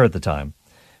wasn't there at the time,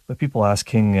 but people asked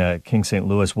King St.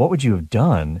 Louis, what would you have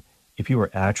done if you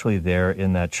were actually there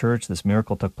in that church? This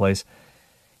miracle took place.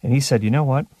 And he said, you know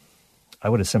what? I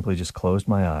would have simply just closed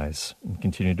my eyes and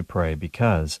continued to pray,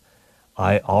 because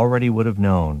I already would have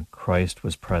known Christ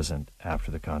was present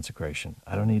after the consecration.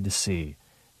 I don't need to see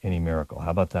any miracle. How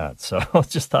about that? So I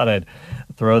just thought I'd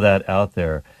throw that out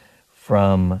there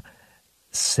from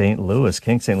St. Louis,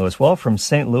 King St. Louis. Well, from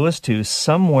St. Louis to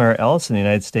somewhere else in the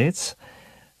United States,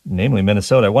 namely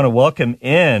Minnesota, I want to welcome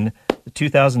in the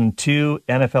 2002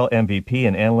 NFL MVP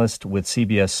and analyst with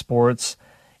CBS Sports,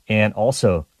 and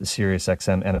also the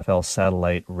SiriusXM NFL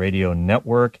Satellite Radio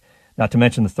Network. Not to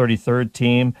mention the 33rd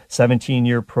team,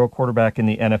 17-year pro quarterback in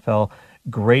the NFL,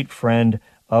 great friend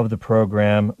of the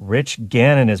program. Rich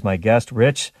Gannon is my guest.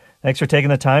 Rich, thanks for taking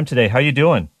the time today. How are you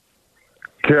doing?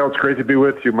 Cale, it's great to be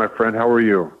with you, my friend. How are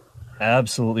you?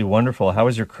 Absolutely wonderful. How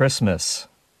was your Christmas?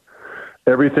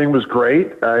 Everything was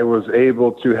great. I was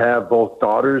able to have both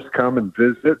daughters come and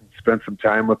visit and spend some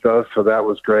time with us, so that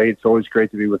was great. It's always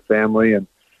great to be with family and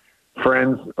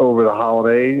friends over the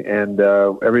holiday, and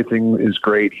everything is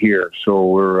great here. So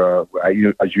we're,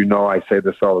 as you know, I say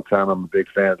this all the time, I'm a big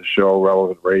fan of the show.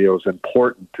 Relevant Radio is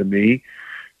important to me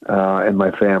and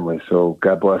my family, so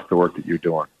God bless the work that you're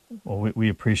doing. Well, we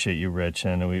appreciate you, Rich,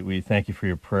 and we thank you for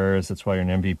your prayers. That's why you're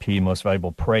an MVP, most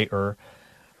valuable prayer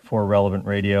for Relevant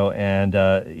Radio. And,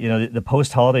 the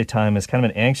post-holiday time is kind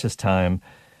of an anxious time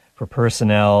for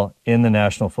personnel in the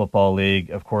National Football League.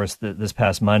 Of course, this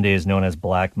past Monday is known as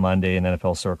Black Monday in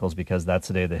NFL circles, because that's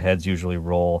the day the heads usually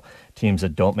roll. Teams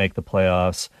that don't make the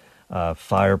playoffs,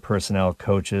 fire personnel,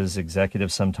 coaches,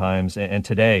 executives sometimes. And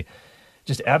today,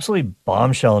 just absolutely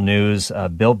bombshell news.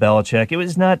 Bill Belichick, it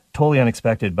was not totally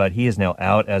unexpected, but he is now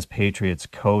out as Patriots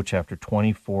coach after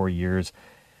 24 years.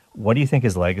 What do you think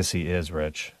his legacy is,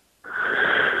 Rich?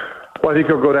 Well, I think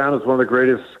he'll go down as one of the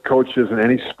greatest coaches in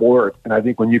any sport. And I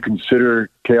think when you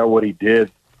consider, Cale, what he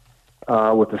did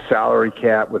with the salary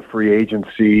cap, with free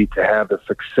agency, to have the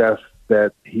success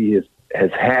that he has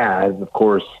had, of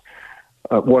course,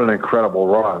 what an incredible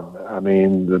run. I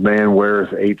mean, the man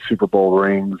wears 8 Super Bowl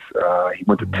rings. He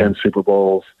went to 10 Super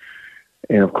Bowls.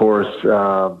 And, of course,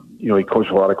 he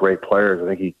coached a lot of great players. I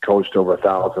think he coached over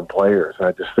 1,000 players.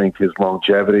 I just think his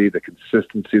longevity, the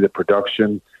consistency, the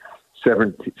production,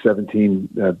 17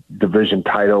 division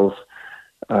titles.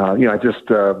 And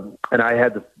I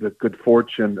had the good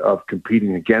fortune of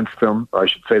competing against him. Or I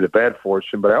should say the bad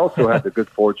fortune, but I also had the good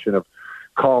fortune of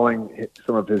calling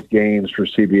some of his games for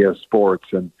CBS Sports,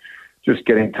 and just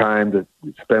getting time to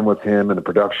spend with him in the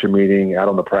production meeting, out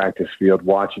on the practice field,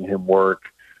 watching him work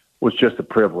was just a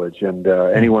privilege. And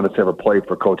anyone that's ever played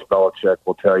for Coach Belichick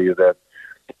will tell you that,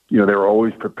 they were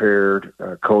always prepared.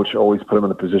 Coach always put him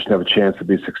in a position to have a chance to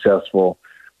be successful,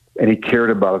 and he cared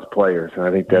about his players. And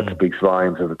I think that speaks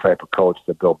volumes of the type of coach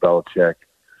that Bill Belichick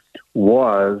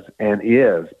was and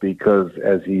is, because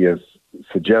as he has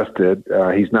suggested,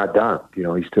 he's not done.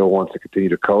 He still wants to continue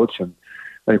to coach, and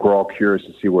I think we're all curious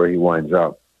to see where he winds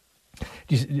up.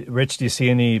 Rich, do you see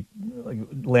any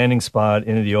landing spot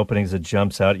into the openings that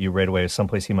jumps out at you right away as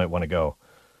someplace he might want to go?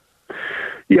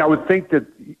 Yeah, I would think that,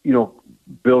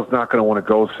 Bill's not going to want to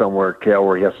go somewhere, Cale,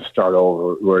 where he has to start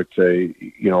over, where it's a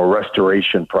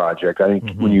restoration project. I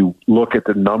think when you look at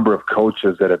the number of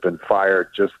coaches that have been fired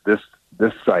just this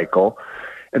cycle,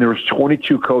 and there was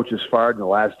 22 coaches fired in the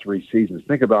last 3 seasons.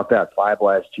 Think about that: 5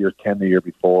 last year, 10 the year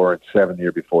before, and 7 the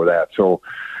year before that. So,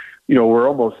 we're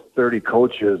almost 30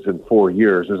 coaches in 4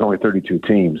 years. There's only 32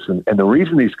 teams, and the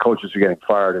reason these coaches are getting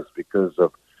fired is because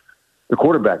of the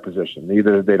quarterback position.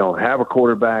 Either they don't have a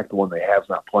quarterback, the one they have is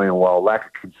not playing well, lack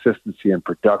of consistency and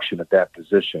production at that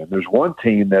position. And there's one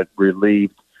team that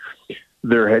relieved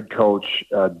their head coach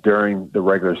during the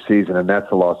regular season, and that's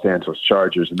the Los Angeles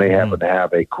Chargers, and they happen to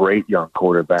have a great young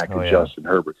quarterback in Justin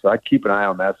Herbert. So I'd keep an eye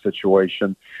on that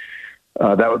situation.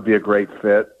 That would be a great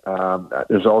fit.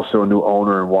 There's also a new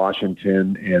owner in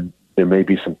Washington, and there may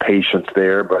be some patience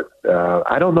there, but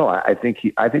I don't know. I think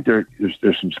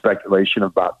there's some speculation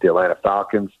about the Atlanta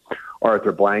Falcons.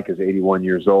 Arthur Blank is 81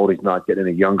 years old. He's not getting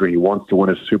any younger. He wants to win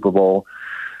a Super Bowl,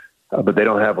 but they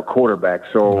don't have a quarterback.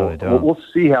 So we'll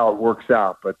see how it works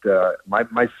out. But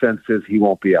my sense is he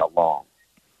won't be out long.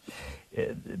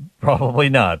 Probably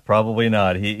not.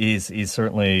 He's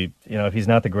certainly, if he's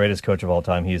not the greatest coach of all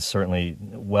time, he's certainly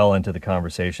well into the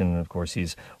conversation. And of course,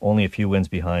 he's only a few wins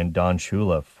behind Don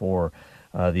Shula for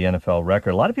the NFL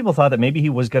record. A lot of people thought that maybe he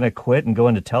was going to quit and go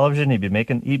into television.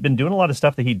 He'd been doing a lot of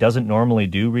stuff that he doesn't normally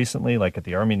do recently, like at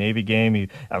the Army-Navy game.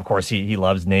 Of course, he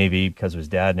loves Navy because of his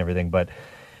dad and everything, but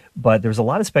there's a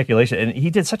lot of speculation, and he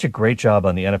did such a great job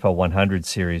on the NFL 100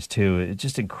 series too.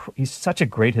 He's such a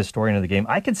great historian of the game.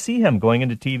 I could see him going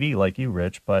into TV like you,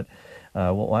 Rich, but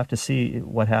we'll have to see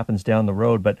what happens down the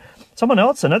road. But someone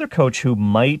else, another coach who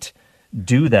might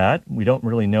do that, we don't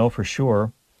really know for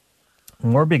sure.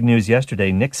 More big news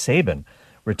yesterday: Nick Saban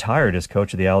retired as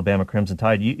coach of the Alabama Crimson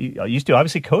Tide. You used to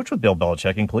obviously coach with Bill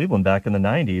Belichick in Cleveland back in the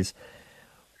 90s.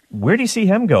 Where do you see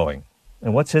him going,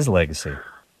 and what's his legacy?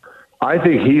 I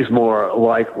think he's more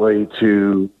likely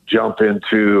to jump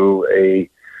into a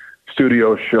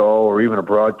studio show or even a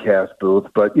broadcast booth.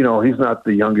 But, he's not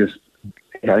the youngest.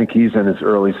 I think he's in his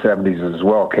early 70s as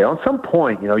well. Okay, at some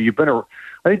point,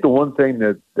 I think the one thing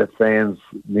that fans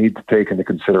need to take into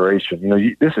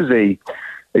consideration, this is a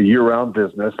year-round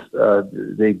business.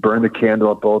 They burn the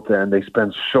candle at both ends. They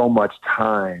spend so much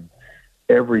time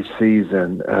every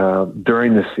season,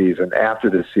 during the season, after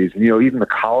the season. Even the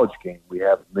college game, we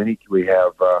have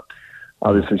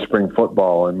obviously spring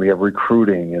football, and we have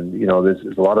recruiting, and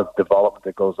there's a lot of development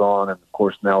that goes on, and of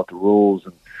course now with the rules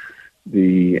and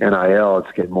the NIL,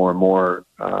 it's getting more and more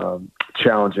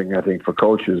challenging, I think, for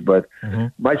coaches. But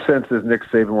my sense is Nick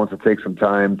Saban wants to take some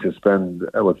time to spend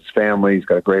with his family. He's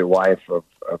got a great wife of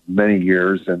many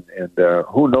years, and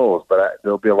who knows? But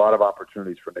there'll be a lot of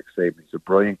opportunities for Nick Saban. He's a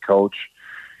brilliant coach.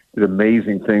 Did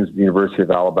amazing things at the University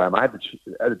of Alabama. I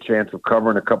had a chance of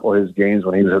covering a couple of his games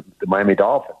when he was at the Miami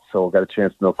Dolphins, so got a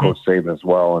chance to know Coach Saban as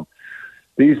well. And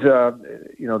these,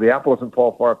 the apple doesn't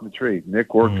fall far from the tree.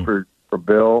 Nick worked for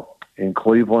Bill in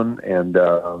Cleveland, and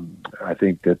I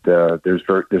think that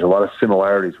there's a lot of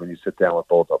similarities when you sit down with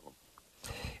both of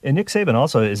them. And Nick Saban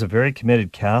also is a very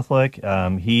committed Catholic.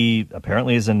 He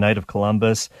apparently is a Knight of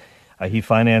Columbus. He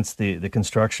financed the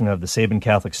construction of the Saban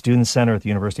Catholic Student Center at the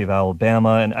University of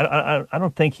Alabama. And I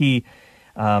don't think he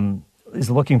is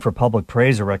looking for public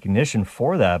praise or recognition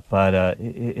for that, but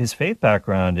his faith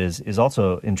background is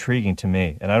also intriguing to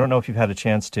me. And I don't know if you've had a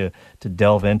chance to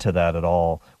delve into that at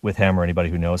all with him or anybody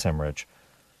who knows him, Rich.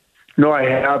 No, I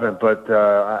haven't, but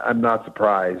I'm not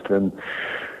surprised. And,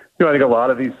 I think a lot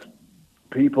of these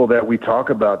people that we talk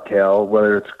about, Cal,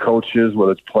 whether it's coaches,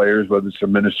 whether it's players, whether it's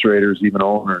administrators, even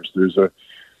owners, there's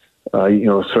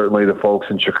certainly the folks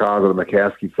in Chicago, the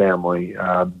McCaskey family,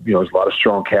 there's a lot of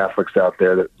strong Catholics out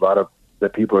there,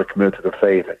 that people are committed to the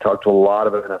faith. I talk to a lot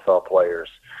of NFL players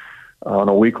on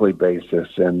a weekly basis,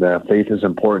 and faith is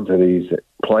important to these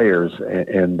players,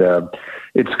 and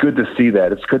it's good to see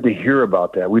that. It's good to hear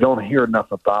about that. We don't hear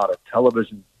enough about it.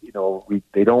 Television,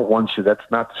 they don't want you. That's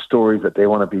not the stories that they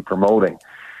want to be promoting.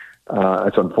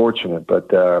 It's unfortunate, but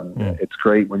it's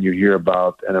great when you hear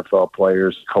about NFL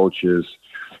players, coaches,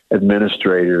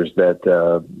 administrators that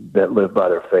live by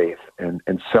their faith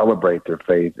and celebrate their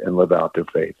faith and live out their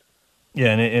faith.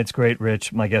 Yeah, and it's great,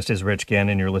 Rich. My guest is Rich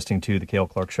Gannon. You're listening to the Cale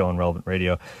Clark Show on Relevant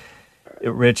Radio.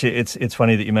 Rich, it's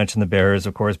funny that you mentioned the Bears,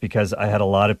 of course, because I had a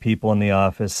lot of people in the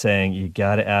office saying, you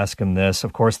got to ask him this.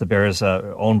 Of course, the Bears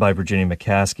are owned by Virginia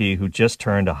McCaskey, who just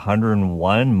turned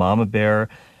 101, Mama Bear.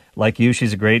 Like you,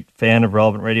 she's a great fan of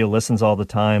Relevant Radio, listens all the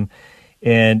time.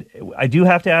 And I do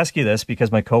have to ask you this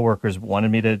because my coworkers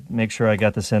wanted me to make sure I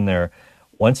got this in there.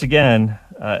 Once again,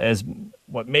 as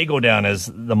what may go down as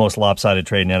the most lopsided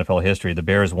trade in NFL history, the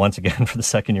Bears once again for the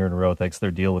second year in a row, thanks to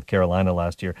their deal with Carolina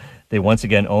last year, they once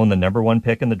again own the number 1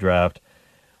 pick in the draft.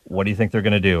 What do you think they're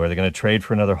going to do? Are they going to trade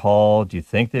for another haul? Do you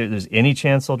think there's any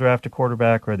chance they'll draft a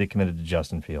quarterback, or are they committed to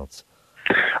Justin Fields?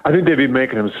 I think they'd be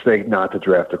making a mistake not to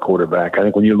draft a quarterback. I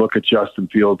think when you look at Justin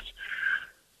Fields'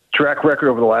 track record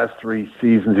over the last 3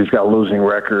 seasons, he's got a losing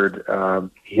record.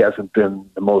 He hasn't been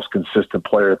the most consistent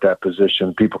player at that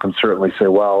position. People can certainly say,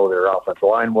 well, their offensive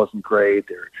line wasn't great.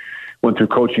 They went through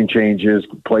coaching changes,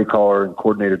 play caller and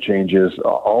coordinator changes.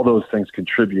 All those things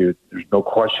contribute. There's no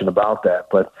question about that.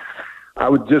 But I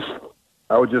would just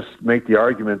make the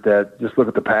argument that just look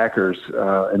at the Packers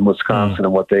in Wisconsin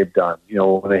and what they've done. You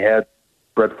know, when they had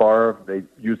Brett Favre, they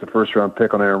used the first-round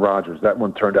pick on Aaron Rodgers. That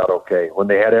one turned out okay. When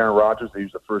they had Aaron Rodgers, they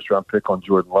used the first-round pick on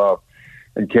Jordan Love.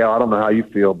 And, Cal, I don't know how you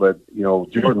feel, but, you know,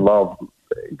 Jordan Love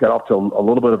got off to a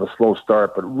little bit of a slow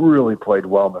start, but really played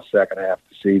well in the second half of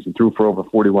the season. Threw for over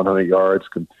 4,100 yards,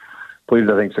 completed,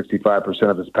 I think, 65%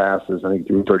 of his passes. I think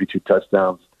threw 32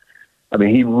 touchdowns. I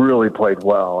mean, he really played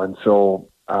well. And so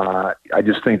I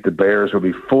just think the Bears would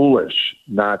be foolish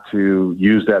not to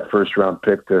use that first-round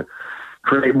pick to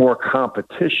create more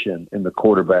competition in the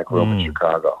quarterback room in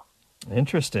Chicago.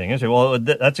 Interesting. Well,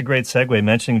 that's a great segue,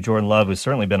 mentioning Jordan Love, who's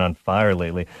certainly been on fire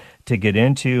lately, to get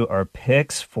into our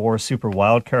picks for Super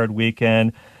Wildcard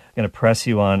Weekend. I'm going to press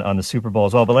you on the Super Bowl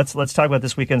as well, but let's talk about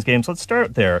this weekend's games. Let's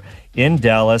start there in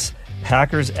Dallas.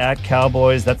 Packers at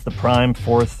Cowboys. That's the prime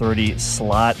 4:30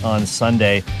 slot on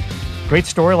Sunday. Great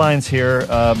storylines here.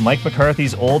 Mike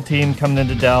McCarthy's old team coming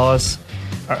into Dallas.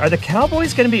 Are the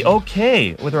Cowboys going to be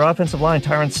okay with their offensive line?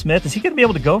 Tyron Smith, is he going to be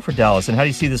able to go for Dallas? And how do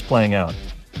you see this playing out?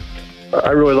 I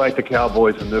really like the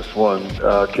Cowboys in this one,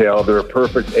 Cal. They're a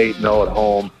perfect 8-0 at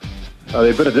home.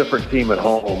 They've been a different team at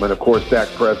home. And, of course, Dak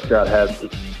Prescott has a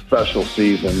special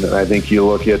season. And I think you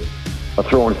look at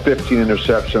throwing 15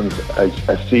 interceptions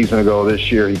a season ago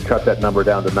this year. He cut that number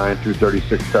down to 9 through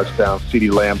 36 touchdowns.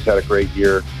 CeeDee Lamb's had a great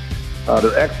year.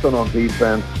 They're excellent on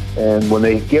defense. And when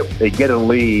they get a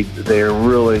lead, they're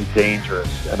really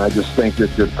dangerous. And I just think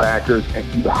that the Packers,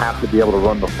 you have to be able to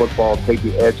run the football, take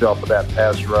the edge off of that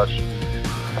pass rush.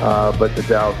 But the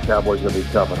Dallas Cowboys are going to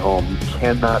be tough at home. You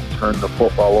cannot turn the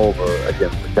football over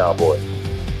against the Cowboys.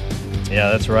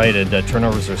 Yeah, that's right. And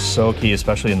turnovers are so key,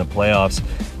 especially in the playoffs.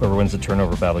 Whoever wins the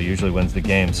turnover battle usually wins the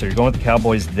game. So you're going with the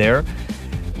Cowboys there.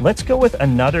 Let's go with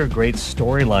another great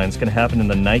storyline. It's going to happen in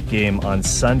the night game on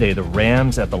Sunday. The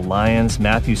Rams at the Lions.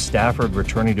 Matthew Stafford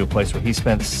returning to a place where he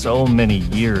spent so many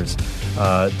years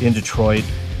in Detroit.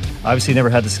 Obviously never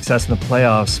had the success in the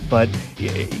playoffs. But,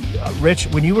 Rich,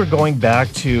 when you were going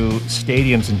back to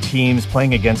stadiums and teams,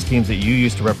 playing against teams that you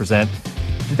used to represent,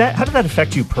 how did that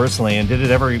affect you personally? And did it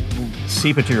ever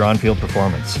seep into your on-field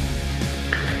performance?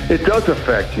 It does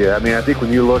affect you. I mean, I think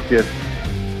when you look at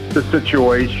the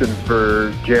situation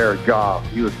for Jared Goff,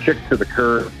 he was kicked to the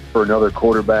curb for another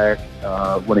quarterback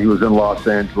when he was in Los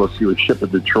Angeles. He was shipped to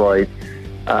Detroit.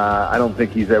 I don't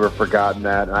think he's ever forgotten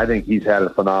that. And I think he's had a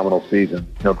phenomenal season.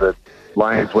 You know, the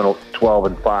Lions went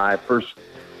 12-5. First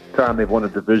time they've won a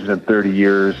division in 30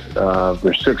 years.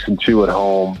 They're 6-2 at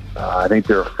home. I think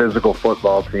they're a physical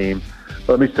football team.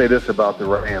 But let me say this about the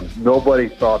Rams. Nobody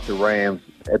thought the Rams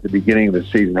at the beginning of the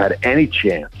season had any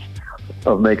chance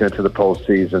of making it to the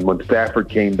postseason. When Stafford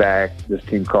came back, this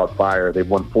team caught fire. They've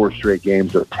won 4 straight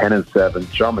games. They're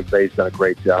 10-7. Sean McVay's done a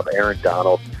great job. Aaron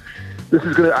Donald.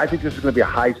 I think this is going to be a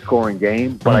high-scoring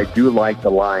game, but I do like the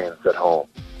Lions at home.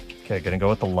 Okay, going to go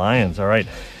with the Lions. All right.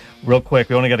 Real quick,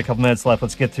 we only got a couple minutes left.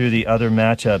 Let's get through the other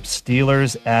matchups.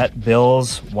 Steelers at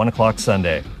Bills, 1 o'clock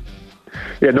Sunday.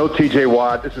 Yeah, no T.J.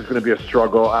 Watt. This is going to be a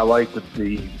struggle. I like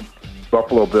the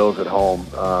Buffalo Bills at home,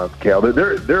 Cal.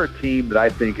 They're a team that I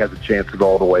think has a chance to go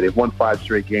all the way. They've won 5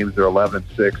 straight games. They're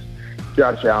 11-6.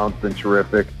 Josh Allen's been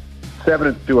terrific.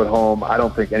 7-2 at home. I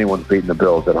don't think anyone's beating the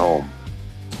Bills at home.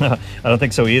 I don't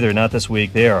think so either. Not this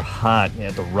week. They are hot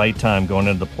at the right time going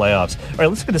into the playoffs. All right,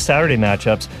 let's look at the Saturday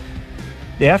matchups.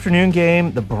 The afternoon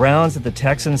game, the Browns at the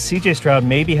Texans. C.J. Stroud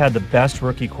maybe had the best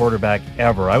rookie quarterback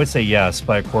ever. I would say yes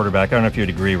by a quarterback. I don't know if you'd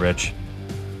agree, Rich.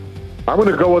 I'm going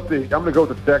to go with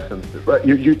the Texans.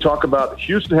 You talk about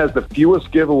Houston has the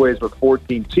fewest giveaways with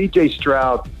 14. C.J.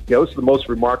 Stroud, this is the most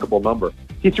remarkable number.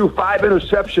 He threw 5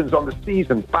 interceptions on the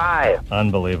season. 5.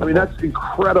 Unbelievable. I mean, that's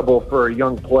incredible for a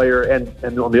young player.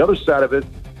 And on the other side of it,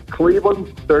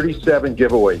 Cleveland, 37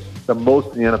 giveaways, the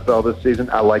most in the NFL this season.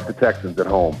 I like the Texans at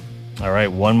home. All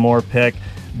right, one more pick.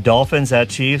 Dolphins at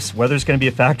Chiefs. Weather's going to be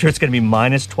a factor. It's going to be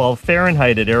 -12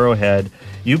 Fahrenheit at Arrowhead.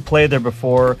 You played there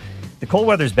before. the cold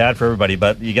weather's bad for everybody,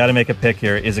 but you got to make a pick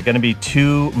here. Is it going to be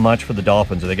too much for the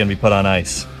Dolphins? Are they going to be put on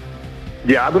ice?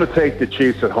 Yeah, I'm going to take the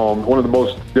Chiefs at home, one of the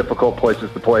most difficult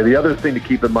places to play. The other thing to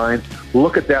keep in mind,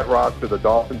 look at that roster, the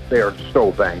Dolphins. They are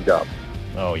so banged up.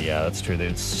 Oh, yeah, that's true.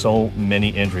 There's so many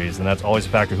injuries, and that's always a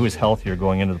factor. Who is healthier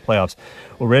going into the playoffs?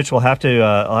 Well, Rich, I'll have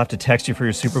to text you for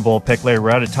your Super Bowl pick later.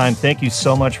 We're out of time. Thank you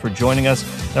so much for joining us.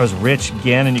 That was Rich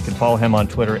Gannon. You can follow him on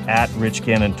Twitter at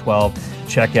RichGannon12.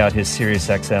 Check out his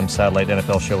SiriusXM satellite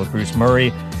NFL show with Bruce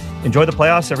Murray. Enjoy the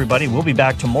playoffs, everybody. We'll be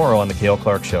back tomorrow on the Cale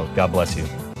Clark Show. God bless you.